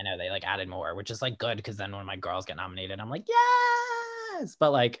 Yeah, I know they like added more, which is like good because then when my girls get nominated, I'm like, yes,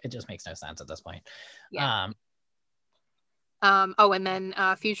 but like it just makes no sense at this point. Yeah. Oh, and then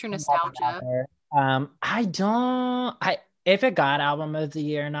Future Nostalgia. I don't I if it got album of the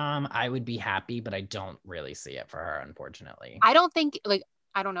year nom, I would be happy, but I don't really see it for her, unfortunately. I don't think like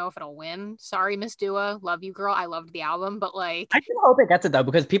I don't know if it'll win. Sorry, Miss Dua. Love you, girl. I loved the album, but like I do hope it gets it though,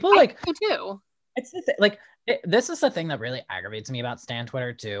 because people I like think so too. it's the like this is the thing that really aggravates me about Stan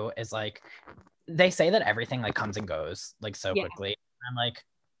Twitter too, is like they say that everything like comes and goes like so quickly. I'm like,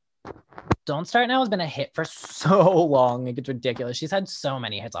 Don't Start Now has been a hit for so long. Like, it's ridiculous. She's had so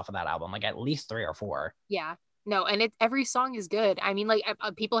many hits off of that album, like at least 3 or 4. Yeah. No, and every song is good. I mean, like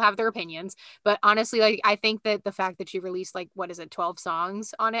people have their opinions, but honestly, like I think that the fact that she released like what is it, 12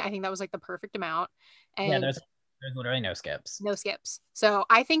 songs on it, I think that was like the perfect amount. And Yeah, there's literally no skips. no skips. So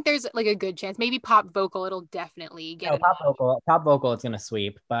I think there's like a good chance. Maybe pop vocal, it'll definitely get No, it. pop vocal, it's gonna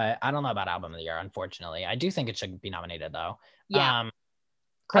sweep, but I don't know about album of the year, unfortunately. I do think it should be nominated though. Yeah.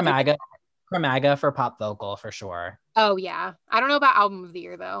 Chromaga for pop vocal for sure. Oh yeah. I don't know about album of the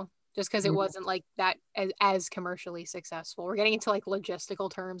year though, just because it wasn't like that as commercially successful. We're getting into like logistical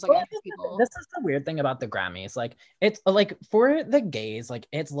terms, like Well, people. this is the weird thing about the Grammys. Like it's like for the gays, like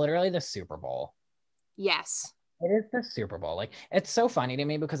it's literally the Super Bowl. Yes. It is the Super Bowl. Like it's so funny to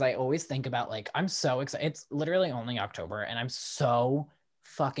me because I always think about like I'm so excited. It's literally only October and I'm so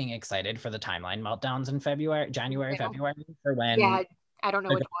fucking excited for the timeline meltdowns in January, February for when Yeah, I don't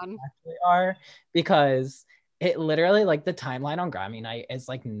know which one actually are, because it literally like the timeline on Grammy night is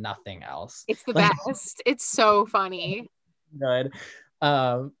like nothing else. it's the Like, best. It's so funny. good.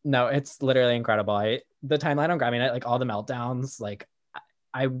 No, it's literally incredible. The timeline on Grammy night, like all the meltdowns, like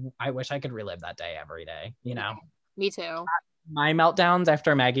I wish I could relive that day every day, you know. Yeah, me too. My meltdowns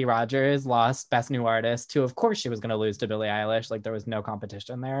after Maggie Rogers lost Best New Artist to, of course, she was going to lose to Billie Eilish. Like there was no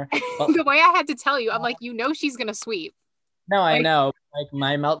competition there. But The way I had to tell you, I'm like, she's gonna sweep. no, I know. Like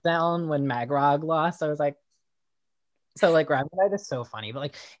my meltdown when Magrog lost, I was like, so like Grammy night is so funny, but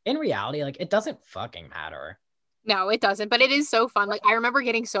like in reality, like it doesn't fucking matter. No, it doesn't, but it is so fun. Like I remember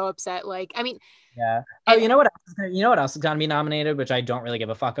getting so upset. Like, I mean, Yeah. Oh, you know what else? You know what else is gonna be nominated, which I don't really give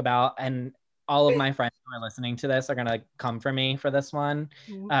a fuck about, and all of my friends who are listening to this are gonna like come for me for this one.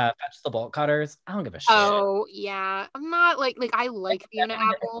 Fetch the Bolt Cutters. I don't give a shit. Oh yeah, I'm not like I like Fiona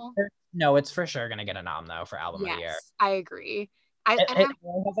Apple. No, it's for sure gonna get a nom though for album of the year. I agree. It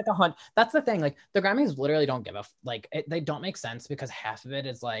has like a hunt. That's the thing. Like the Grammys literally don't give a they don't make sense because half of it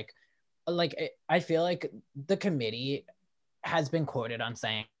is like I feel like the committee has been quoted on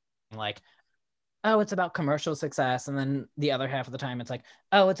saying like, oh, it's about commercial success, and then the other half of the time it's like,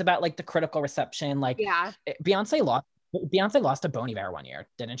 oh, it's about like the critical reception. Like Beyonce lost to Bon Iver one year,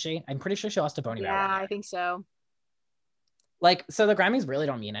 didn't she? I'm pretty sure she lost to Bon Iver. Yeah, I think so. Like, so the Grammys really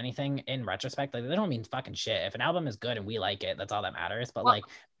don't mean anything in retrospect. Like, they don't mean fucking shit. If an album is good and we like it, that's all that matters. But like,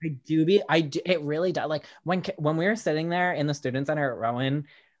 it really does. Like when we were sitting there in the student center at Rowan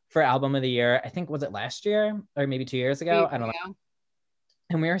for album of the year, I think was it last year or maybe 2 years ago? I don't know.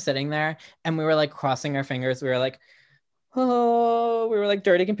 And we were sitting there and we were like crossing our fingers. We were like, oh, we were like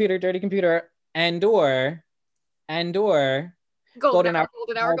dirty computer, and/or golden hour.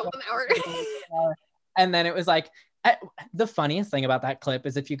 And then it was like, the funniest thing about that clip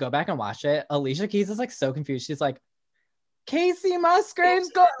is if you go back and watch it, Alicia Keys is like so confused. She's like, Casey Musgraves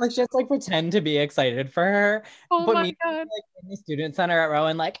go, like just like pretend to be excited for her. Oh but my me, god! Like in the student center at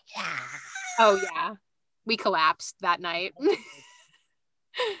Rowan, like, yeah. Oh yeah, we collapsed that night.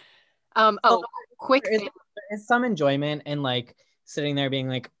 Quick. There is some enjoyment in like sitting there being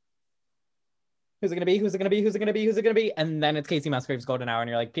like, who's it gonna be? Who's it gonna be? Who's it gonna be? Who's it gonna be? And then it's Casey Musgraves golden hour, and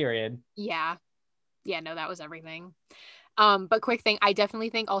you're like, period. Yeah. No, that was everything. But quick thing, I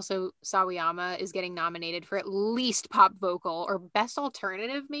definitely think also Sawayama is getting nominated for at least pop vocal or best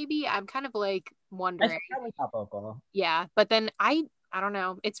alternative, maybe. I'm kind of like wondering. Probably pop vocal. Yeah, but then I don't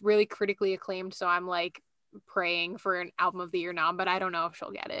know. It's really critically acclaimed, so I'm like praying for an album of the year nom, but I don't know if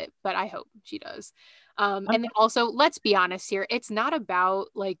she'll get it, but I hope she does. And then also, let's be honest here, it's not about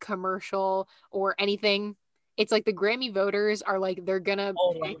like commercial or anything. It's like the Grammy voters are like, they're gonna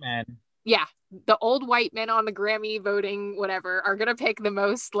Old pick, white men. yeah, the old white men on the Grammy voting, whatever, are gonna pick the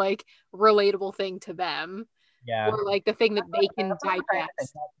most like relatable thing to them, Yeah. or like the thing that they can That's what I'm trying to think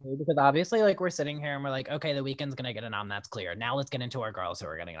digest. about too, because obviously, like, we're sitting here and we're like, okay, The Weeknd's gonna get a nom. That's clear. Now let's get into our girls who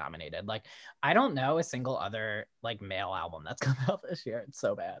are getting nominated. Like, I don't know a single other like male album that's come out this year. It's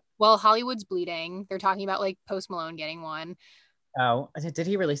so bad. Well, Hollywood's bleeding. They're talking about like Post Malone getting one. Oh, did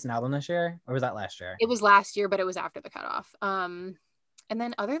he release an album this year, or was that last year? It was last year, but it was after the cutoff. And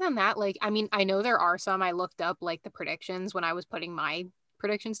then other than that, like, I mean, I know there are some. I looked up like the predictions when I was putting my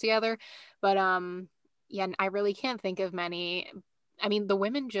predictions together, but yeah, I really can't think of many. I mean, the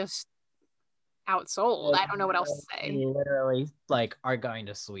women just outsold. I don't know what else to say. Literally, like, are going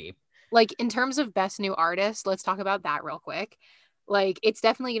to sweep. Like in terms of best new artist, let's talk about that real quick. Like it's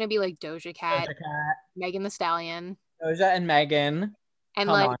definitely gonna be like Doja Cat, Doja Cat, Megan the Stallion, Doja and Megan. and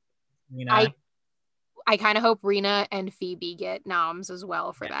Come like on, Nina. I kind of hope Rena and Phoebe get noms as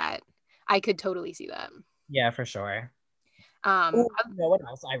well for that. I could totally see that. Yeah, for sure. Um, Ooh, you know what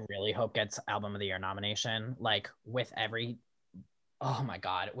else I really hope gets Album of the Year nomination? Like with every, oh my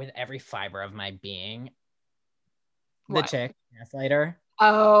God, with every fiber of my being, the what? chick, Gaslighter.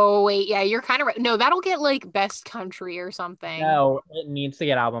 Oh wait, yeah, you're kind of right. No, that'll get like best country or something. No, it needs to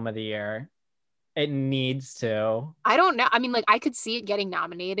get Album of the Year. It needs to. I don't know. I mean, like I could see it getting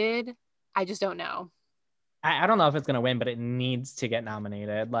nominated. I just don't know. I don't know if it's gonna win, but it needs to get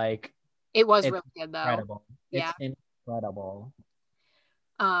nominated. Like It was it's really good though. incredible. Yeah. It's incredible.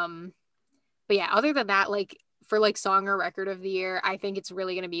 Um, but yeah, other than that, like for like song or record of the year, I think it's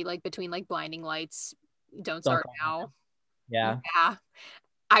really gonna be like between like Blinding Lights, Don't Start Now. Yeah. Yeah.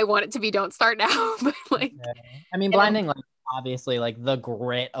 I want it to be Don't Start Now, but like Yeah. I mean, Blinding Lights, obviously, like the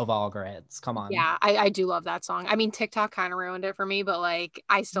grit of all grits. Come on. yeah, I do love that song. I mean, TikTok kind of ruined it for me, but like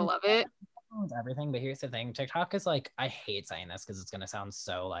I still love it. Everything, but here's the thing: TikTok is like, I hate saying this because it's gonna sound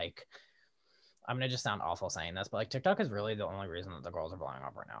so like, I'm gonna just sound awful saying this, but like TikTok is really the only reason that the girls are blowing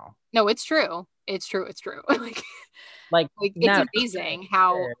up right now. No, it's true. It's true. It's true. like it's no, amazing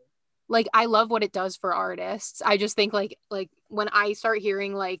how like I love what it does for artists. I just think like when I start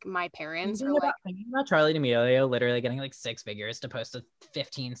hearing like my parents are like thinking about Charlie D'Amelio literally getting like 6 figures to post a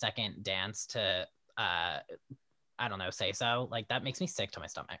 15-second dance to I don't know, Say So, like that makes me sick to my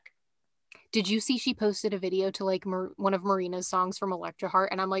stomach. Did you see she posted a video to like one of Marina's songs from Electra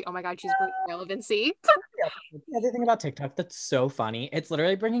Heart? And I'm like, oh my God, she's bringing relevancy. The other thing about TikTok that's so funny, it's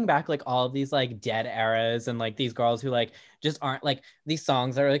literally bringing back like all of these like dead eras and like these girls who like just aren't like these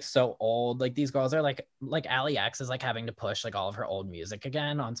songs that are like so old. Like these girls are like Ali X is like having to push like all of her old music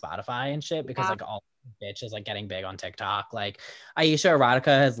again on Spotify and shit because like all bitch is like getting big on TikTok. Like Aisha Erotica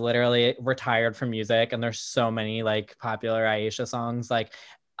has literally retired from music and there's so many like popular Aisha songs. Like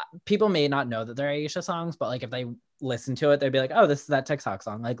people may not know that they're Aisha songs, but like if they listen to it, they'd be like, oh, this is that TikTok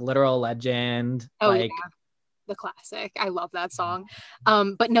song, like Literal Legend. Oh, like yeah. The classic. I love that song.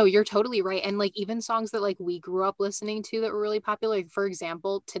 But no, you're totally right. And like even songs that like we grew up listening to that were really popular, like, for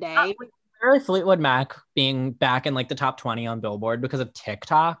example, Today. Really Fleetwood Mac being back in like the top 20 on Billboard because of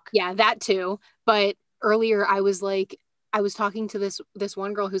TikTok. Yeah, that too. But earlier I was talking to this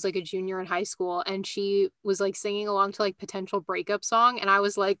one girl who's like a junior in high school and she was like singing along to like Potential Breakup Song and I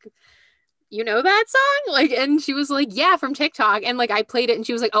was like, you know that song? Like, and she was like, yeah, from TikTok. And like I played it and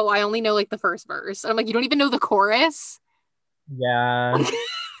she was like, oh, I only know like the first verse. I'm like, you don't even know the chorus? Yeah.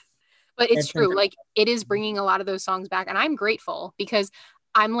 But it's true. Like it is bringing a lot of those songs back and I'm grateful because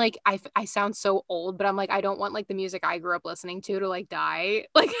I'm like I sound so old, but I'm like I don't want like the music I grew up listening to like die.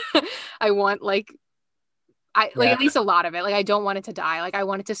 Like I want like at least a lot of it. Like I don't want it to die. Like I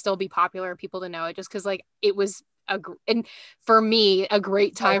want it to still be popular, people to know it just because like it was and for me a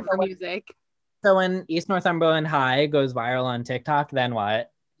great time for music. So when East Northumberland High goes viral on TikTok, then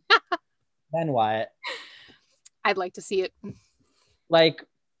what? Then what? I'd like to see it. Like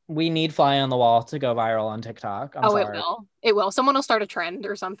we need Fly on the Wall to go viral on TikTok. I'm sorry. It will. Someone will start a trend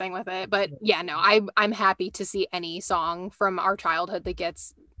or something with it. But yeah, no, I'm happy to see any song from our childhood that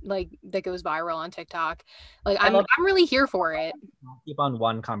gets like that goes viral on TikTok. Like I'm really here for it. Keep on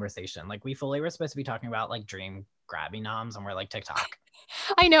one conversation. Like we fully were supposed to be talking about like dream grabby noms and we're like TikTok.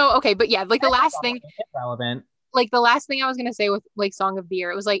 I know. Okay, but yeah, like the last thing relevant. Like the last thing I was gonna say with like Song of the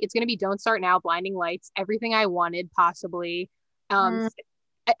Year, it was like it's gonna be Don't Start Now, Blinding Lights, Everything I Wanted, possibly.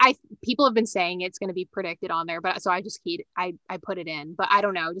 I people have been saying it's gonna be predicted on there, but so I just I put it in, but I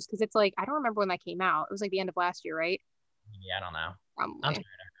don't know, just because it's like I don't remember when that came out. It was like the end of last year, right? Yeah, I don't know. Probably. I'm tired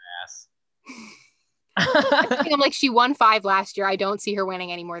of her ass. I'm like she won 5 last year. I don't see her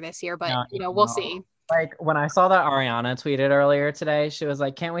winning anymore this year, but we'll see. Like when I saw that Ariana tweeted earlier today, she was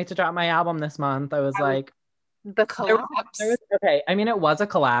like, "Can't wait to drop my album this month." I was I was like, the there collapse. was okay. I mean, it was a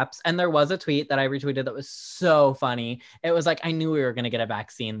collapse, and there was a tweet that I retweeted that was so funny. It was like, I knew we were gonna get a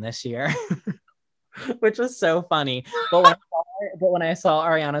vaccine this year, which was so funny. But when I saw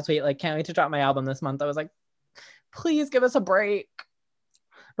Ariana tweet like, "Can't wait to drop my album this month," I was like, please give us a break.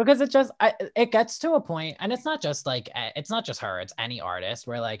 Because it gets to a point, and it's not just like it's not just her, it's any artist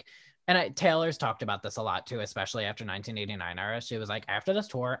where like, Taylor's talked about this a lot too, especially after 1989 era. She was like, after this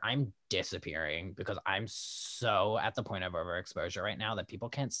tour, I'm disappearing because I'm so at the point of overexposure right now that people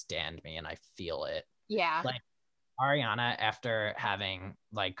can't stand me, and I feel it. Yeah. Like Ariana, after having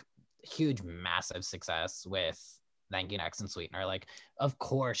like huge, massive success with Thank You Next and Sweetener, like of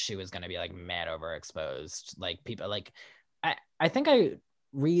course she was gonna be like mad overexposed. Like people like I think I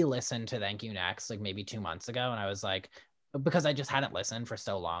re-listened to Thank You Next like maybe 2 months ago, and I was like, because I just hadn't listened for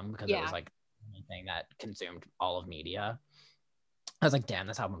so long because it was like anything that consumed all of media. I was like, damn,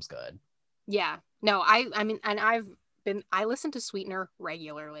 this album's good. Yeah. No, I mean, and I listen to Sweetener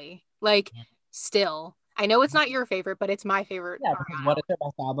regularly. Like still. I know it's not your favorite, but it's my favorite. Yeah, because what is her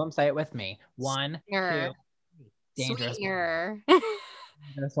best album? Say it with me. 1, Sweetener. 2, Dangerous Sweetener.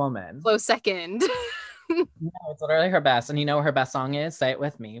 Dangerous Woman. Close second. No, it's literally her best. And you know what her best song is? Say it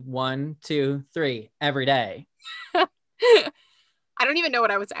with me. 1, 2, 3. Every Day. I don't even know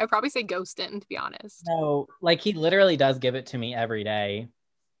what I would say. I'd probably say Ghostin', to be honest. No, like he literally does give it to me every day.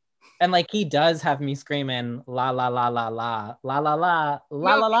 And like he does have me screaming la la la la la la la la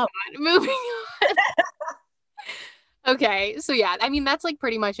la la la. Moving on. Okay, so yeah, I mean that's like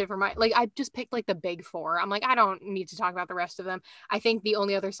pretty much it for my like I just picked like the big four. I'm like I don't need to talk about the rest of them. I think the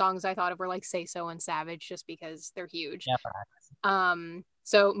only other songs I thought of were like Say So and Savage just because they're huge. Yeah.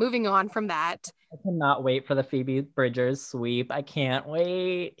 So moving on from that, I cannot wait for the Phoebe Bridgers sweep. I can't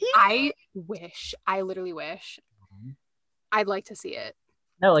wait. I literally wish I'd like to see it.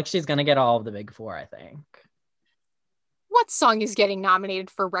 No, like she's gonna get all of the big four, I think. What song is getting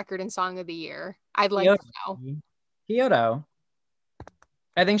nominated for Record and Song of the Year? I'd like to know. Kyoto.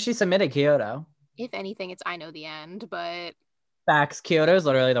 I think she submitted Kyoto. If anything, it's I Know the End, but Facts. Kyoto is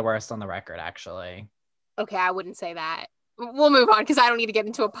literally the worst on the record, actually. Okay, I wouldn't say that. We'll move on because I don't need to get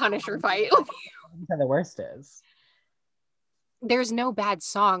into a Punisher fight. The worst is. There's no bad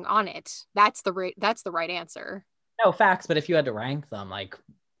song on it. That's the right answer. No, facts, but if you had to rank them, like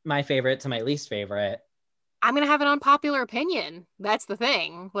my favorite to my least favorite. I'm gonna have an unpopular opinion. That's the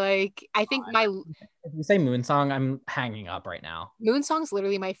thing. Like, I think if you say Moon Song, I'm hanging up right now. Moon Song's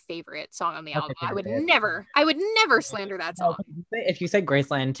literally my favorite song on the album. I would never slander that song. If you say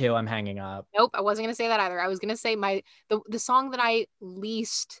Graceland 2, I'm hanging up. Nope, I wasn't gonna say that either. I was gonna say the song that I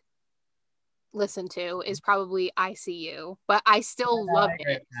least listen to is probably I See You, but I still love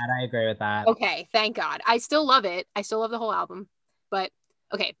it. I agree with that. Okay, thank God. I still love it. I still love the whole album. But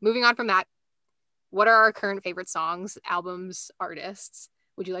okay, moving on from that. What are our current favorite songs, albums, artists?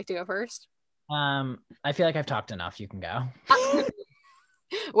 Would you like to go first? I feel like I've talked enough. You can go.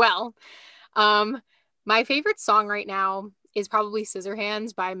 Well, my favorite song right now is probably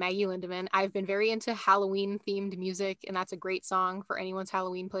Scissorhands by Maggie Lindemann. I've been very into Halloween themed music, and that's a great song for anyone's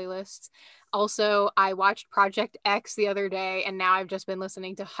Halloween playlists. Also, I watched Project X the other day, and now I've just been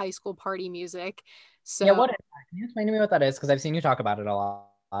listening to high school party music. So yeah, what is that? Can you explain to me what that is? Because I've seen you talk about it a lot,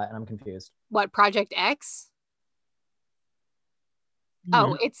 and I'm confused. What, Project X?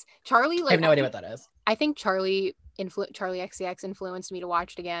 Mm-hmm. Oh, it's Charlie. Like, I have no idea what that is. I think Charlie XCX influenced me to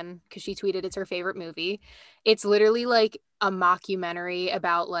watch it again because she tweeted it's her favorite movie. It's literally like a mockumentary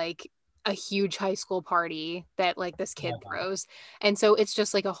about like a huge high school party that like this kid throws. And so it's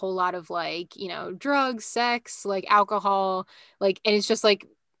just like a whole lot of like, you know, drugs, sex, like alcohol, like, and it's just like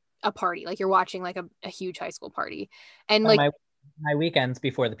a party. Like you're watching like a huge high school party. And like my weekends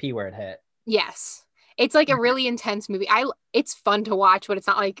before the P word hit. Yes. It's like a really intense movie. It's fun to watch, but it's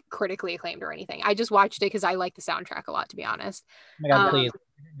not like critically acclaimed or anything. I just watched it because I like the soundtrack a lot, to be honest. Oh my God, please.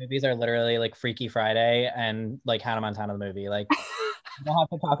 Movies are literally like Freaky Friday and like Hannah Montana the movie. Like you don't have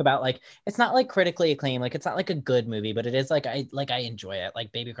to talk about like it's not like critically acclaimed. Like it's not like a good movie, but it is like I enjoy it.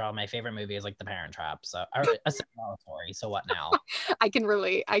 Like Baby Girl, my favorite movie is like The Parent Trap. So A Cinderella Story. So what now? I can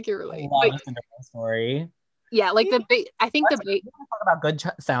relate. I love A Cinderella Story. Yeah, like I think the big talk about good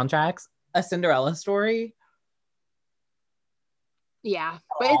soundtracks. A Cinderella Story. Yeah,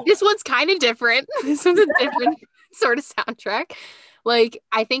 but this one's kind of different. This one's a different sort of soundtrack. Like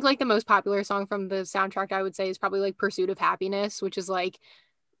I think like the most popular song from the soundtrack I would say is probably like Pursuit of Happiness, which is like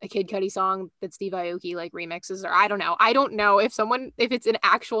a Kid Cudi song that Steve Aoki like remixes, or I don't know if it's an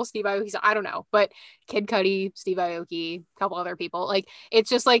actual Steve Aoki song, I don't know, but Kid Cudi, Steve Aoki, a couple other people, like it's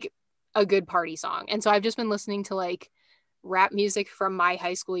just like a good party song. And so I've just been listening to like rap music from my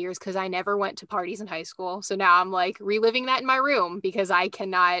high school years because I never went to parties in high school. So now I'm like reliving that in my room because I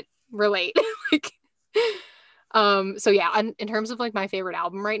cannot relate. Like, so yeah, in terms of like my favorite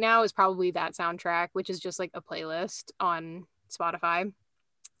album right now is probably that soundtrack, which is just like a playlist on Spotify.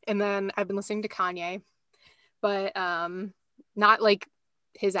 And then I've been listening to Kanye, but not like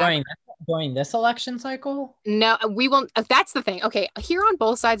his during this election cycle. No, we won't. That's the thing. Okay, here on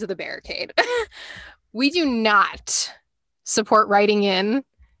both sides of the barricade, we do not support writing in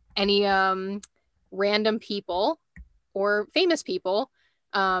any random people or famous people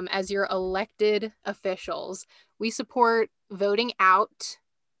as your elected officials. We support voting out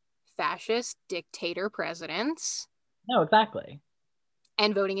fascist dictator presidents. No, exactly.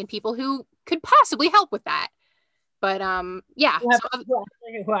 And voting in people who could possibly help with that. But yeah.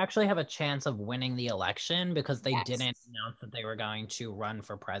 Who actually have a chance of winning the election because they didn't announce that they were going to run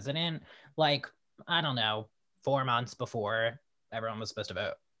for president. Like, I don't know, 4 months before everyone was supposed to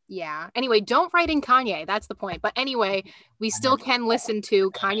vote. Yeah. Anyway, don't write in Kanye. That's the point. But anyway, we still can listen to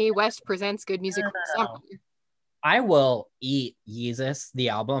Kanye West Presents Good Music for the Summer. I will eat Yeezus, the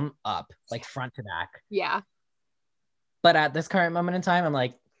album, up, like front to back. Yeah. But at this current moment in time, I'm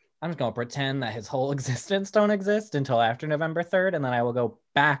like, I'm just going to pretend that his whole existence don't exist until after November 3rd, and then I will go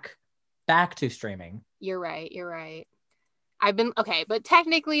back to streaming. You're right. Okay, but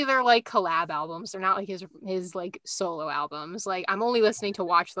technically they're like collab albums. They're not like his like solo albums. Like I'm only listening to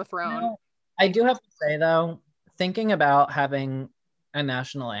Watch the Throne. I do have to say though, thinking about having a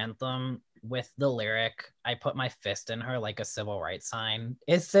national anthem with the lyric, I put my fist in her like a civil rights sign,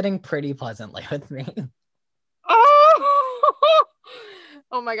 is sitting pretty pleasantly with me.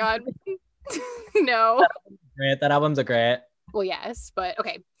 Oh my God. No. That album's a great. Well, yes, but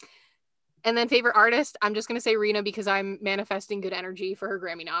okay. And then favorite artist, I'm just going to say Rina because I'm manifesting good energy for her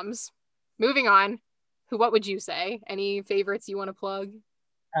Grammy noms. Moving on. What would you say? Any favorites you want to plug?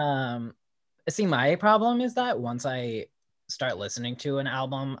 See, my problem is that once I start listening to an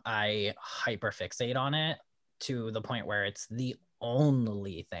album, I hyperfixate on it to the point where it's the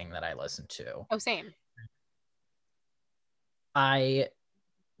only thing that I listen to. Oh, same. I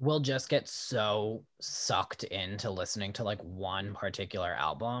will just get so sucked into listening to like one particular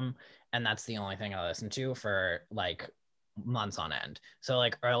album, and that's the only thing I listen to for like months on end. So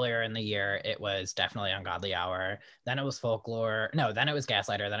like earlier in the year, it was definitely Ungodly Hour. Then it was Folklore. No, then it was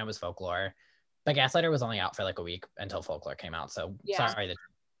Gaslighter. Then it was Folklore. But Gaslighter was only out for like a week until Folklore came out. So yeah. Sorry.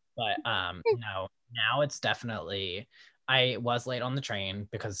 But no, now it's definitely, I was late on the train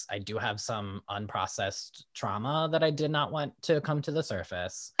because I do have some unprocessed trauma that I did not want to come to the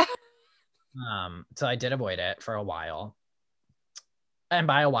surface. So I did avoid it for a while. And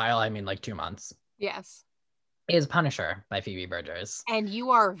by a while, I mean like 2 months. Yes. Is Punisher by Phoebe Bridgers. And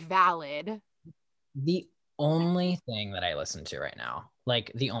you are valid. The only thing that I listen to right now, like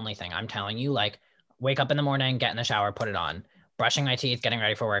the only thing, I'm telling you, like wake up in the morning, get in the shower, put it on. Brushing my teeth, getting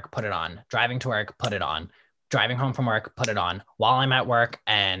ready for work, put it on. Driving to work, put it on. Driving home from work, put it on. While I'm at work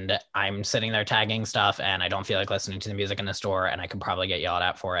and I'm sitting there tagging stuff and I don't feel like listening to the music in the store and I could probably get yelled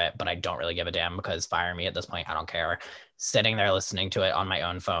at for it, but I don't really give a damn because fire me at this point, I don't care. Sitting there listening to it on my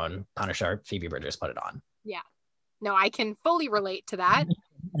own phone, Punisher, Phoebe Bridgers, put it on. Yeah. No, I can fully relate to that.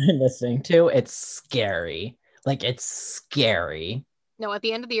 Listening to, it's scary. Like, it's scary. No, at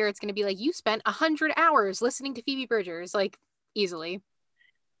the end of the year, it's going to be like, you spent 100 hours listening to Phoebe Bridgers, like, easily.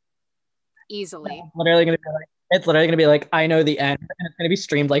 It's literally going to be like, I know the end, and it's going to be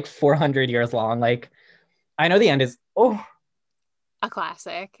streamed like 400 years long. Like, I know the end is, a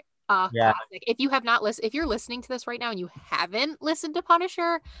classic. Classic. If you have not listened, if you're listening to this right now and you haven't listened to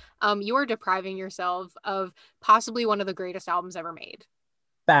Punisher, you are depriving yourself of possibly one of the greatest albums ever made.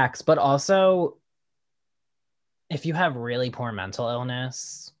 Facts, but also if you have really poor mental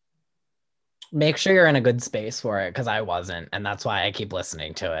illness, make sure you're in a good space for it, because I wasn't, and that's why I keep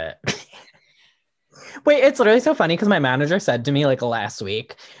listening to it. Wait, it's literally so funny because my manager said to me like last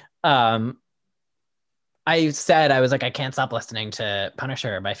week, I said, I was like, I can't stop listening to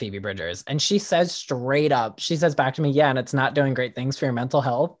Punisher by Phoebe Bridgers. And she says straight up, she says back to me, yeah, and it's not doing great things for your mental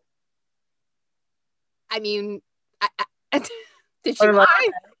health. I mean, did she lie?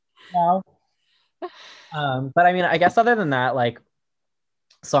 No. But I mean, I guess other than that, like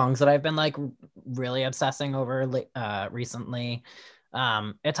songs that I've been like really obsessing over recently,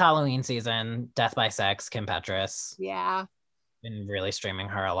 it's Halloween season, Death by Sex, Kim Petras. Yeah. Been really streaming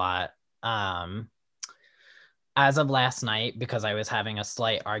her a lot. As of last night, because I was having a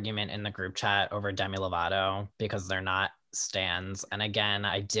slight argument in the group chat over Demi Lovato, because they're not stans. And again,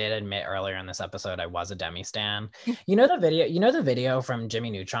 I did admit earlier in this episode I was a Demi stan. Mm. You know the video from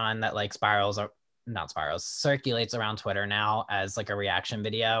Jimmy Neutron that like circulates around Twitter now as like a reaction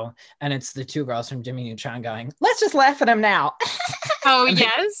video. And it's the two girls from Jimmy Neutron going, let's just laugh at him now. Oh,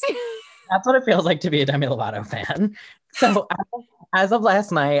 yes. That's what it feels like to be a Demi Lovato fan. So as of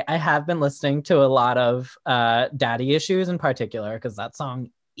last night, I have been listening to a lot of Daddy Issues in particular, because that song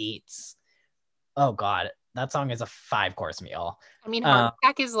eats. Oh God, that song is a 5-course meal. I mean, Heart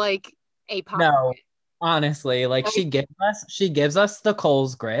Attack is like a pop. No, honestly, like she gives us the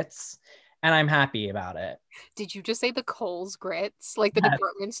Coles grits, and I'm happy about it. Did you just say the Kohl's grits? Like the Yes.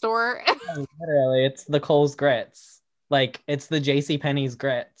 department store? No, literally, it's the Coles grits. Like it's the J.C. Penney's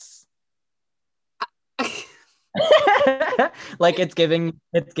grits. Like it's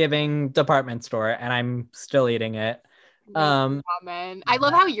giving department store, and I'm still eating it. Man. I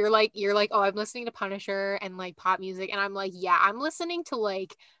love how you're like, oh, I'm listening to Punisher and like pop music, and I'm like, yeah, I'm listening to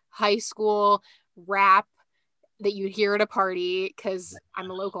like high school rap that you'd hear at a party because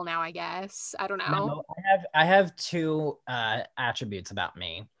I'm a local now, I guess. I don't know. No, I have two attributes about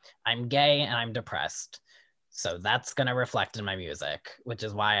me. I'm gay and I'm depressed. So that's gonna reflect in my music, which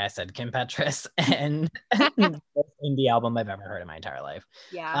is why I said Kim Petras and the indie album I've ever heard in my entire life.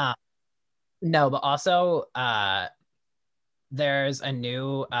 Yeah. No, but also there's a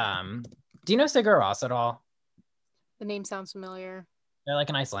new do you know Sigur Rós at all? The name sounds familiar. They're like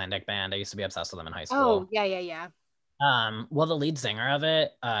an Icelandic band. I used to be obsessed with them in high school. Oh, yeah. Well, the lead singer of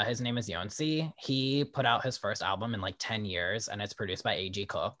it, his name is Jonsi. He put out his first album in like 10 years, and it's produced by A.G.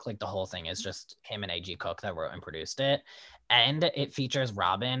 Cook. Like the whole thing is just him and A.G. Cook that wrote and produced it. And it features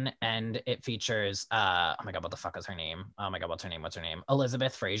Robin, and it features oh my God, what the fuck is her name? Oh my God, what's her name?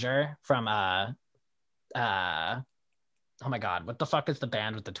 Elizabeth Fraser from oh my God, what the fuck is the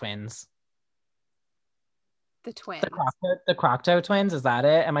band with the twins? The twins. The Crocto twins, is that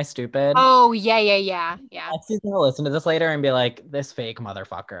it? Am I stupid? Oh, yeah. Lexi's gonna listen to this later and be like, this fake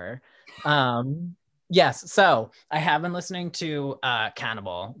motherfucker. Yes, so I have been listening to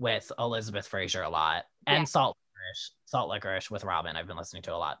Cannibal with Elizabeth Fraser a lot, and Salt Licorice with Robin I've been listening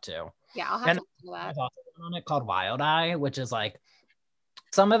to a lot too. Yeah, I'll have to listen to that. There's also one on it called Wild Eye, which is like,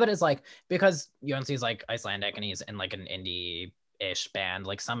 some of it is like, because Jonsi's like Icelandic and he's in like an indie-ish band,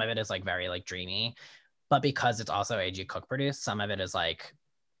 like some of it is like very like dreamy. But because it's also A.G. Cook produced, some of it is like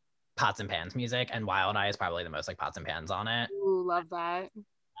pots and pans music, and Wild Eye is probably the most like pots and pans on it. Ooh, love that.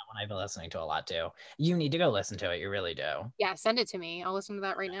 That one I've been listening to a lot too. You need to go listen to it. You really do. Yeah, send it to me. I'll listen to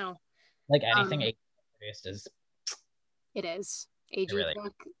that right now. Like anything A.G. produced is. It is. A.G. Really.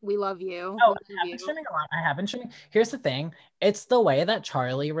 Cook, we love you. Oh, I have been streaming a lot. I have been streaming. Here's the thing. It's the way that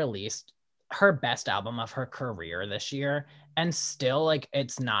Charlie released her best album of her career this year, and still like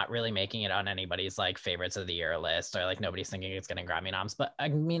it's not really making it on anybody's like favorites of the year list, or like nobody's thinking it's getting Grammy noms. But I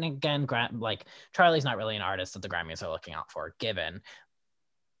mean, again, like Charlie's not really an artist that the Grammys are looking out for, given.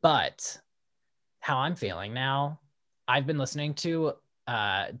 But how I'm feeling now, I've been listening to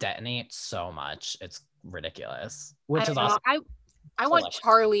Detonate so much, it's ridiculous. Which is awesome. I want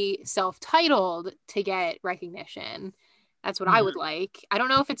Charlie self-titled to get recognition. That's what I would like. I don't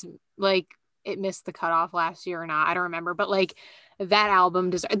know if it's like it missed the cutoff last year or not. I don't remember, but like that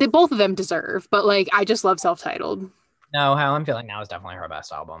album both of them deserve, but like I just love self-titled. No, how I'm feeling now is definitely her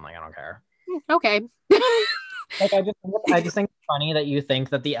best album. Like I don't care. Okay. Like I just think it's funny that you think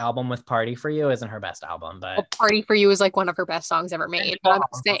that the album with Party for You isn't her best album, but well, Party for You is like one of her best songs ever made. But I'm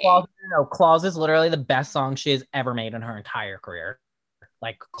saying Claws is literally the best song she has ever made in her entire career.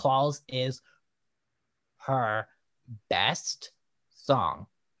 Like Claws is her best song.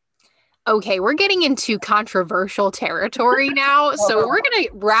 Okay, we're getting into controversial territory now, so we're gonna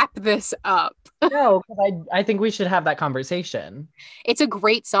wrap this up. No, because I think we should have that conversation. It's a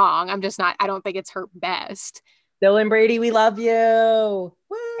great song. I don't think it's her best. Dylan Brady, we love you.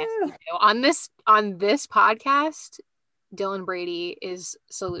 Woo! Yes, on this podcast, Dylan Brady is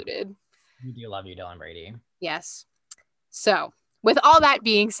saluted. We do love you, Dylan Brady. Yes. So, with all that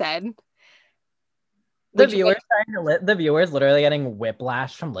being said, the viewers literally getting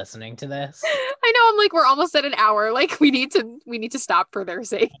whiplash from listening to this. I know. I'm like, we're almost at an hour. Like, we need to stop for their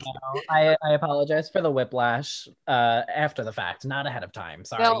sake. I apologize for the whiplash after the fact, not ahead of time.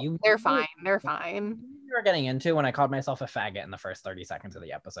 Sorry. No, they're fine. They're fine. You were getting into when I called myself a faggot in the first 30 seconds of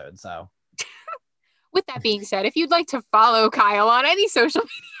the episode. So. With that being said, if you'd like to follow Kyle on any social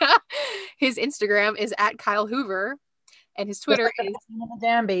media, his Instagram is at Kyle Hoover. And his Twitter is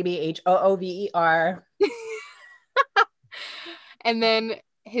damn baby HOOVER. And then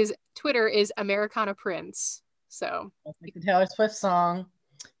his Twitter is Americana Prince. So like the Taylor Swift song,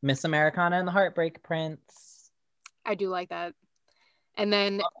 Miss Americana and the Heartbreak Prince. I do like that. And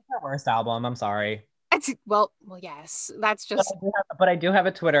then That's our worst album. I'm sorry. well, yes, that's just But I do have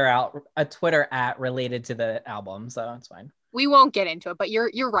a Twitter at related to the album, so it's fine. we won't get into it, but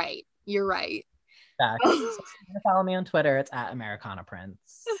you're right. You're right. Facts. So if you want to follow me on Twitter, it's at Americana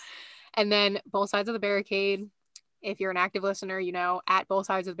Prince. And then Both Sides of the Barricade. If you're an active listener, you know, at Both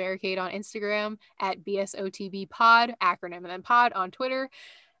Sides of the Barricade on Instagram, at BSOTB Pod, acronym and then pod on Twitter.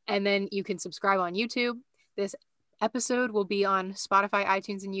 And then you can subscribe on YouTube. This episode will be on Spotify,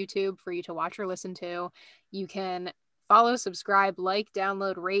 iTunes, and YouTube for you to watch or listen to. You can follow, subscribe, like,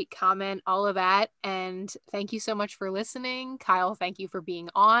 download, rate, comment, all of that. And thank you so much for listening. Kyle, thank you for being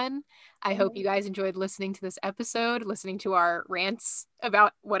on. I hope you guys enjoyed listening to this episode, listening to our rants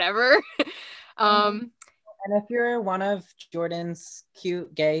about whatever. And if you're one of Jordan's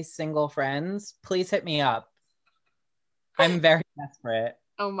cute gay single friends, please hit me up. I'm very desperate.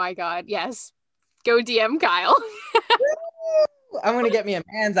 Oh my God. Yes. Go DM Kyle. I'm going to get me a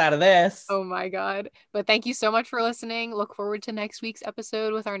man's out of this. Oh my God. But thank you so much for listening. Look forward to next week's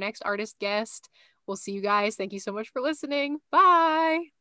episode with our next artist guest. We'll see you guys. Thank you so much for listening. Bye.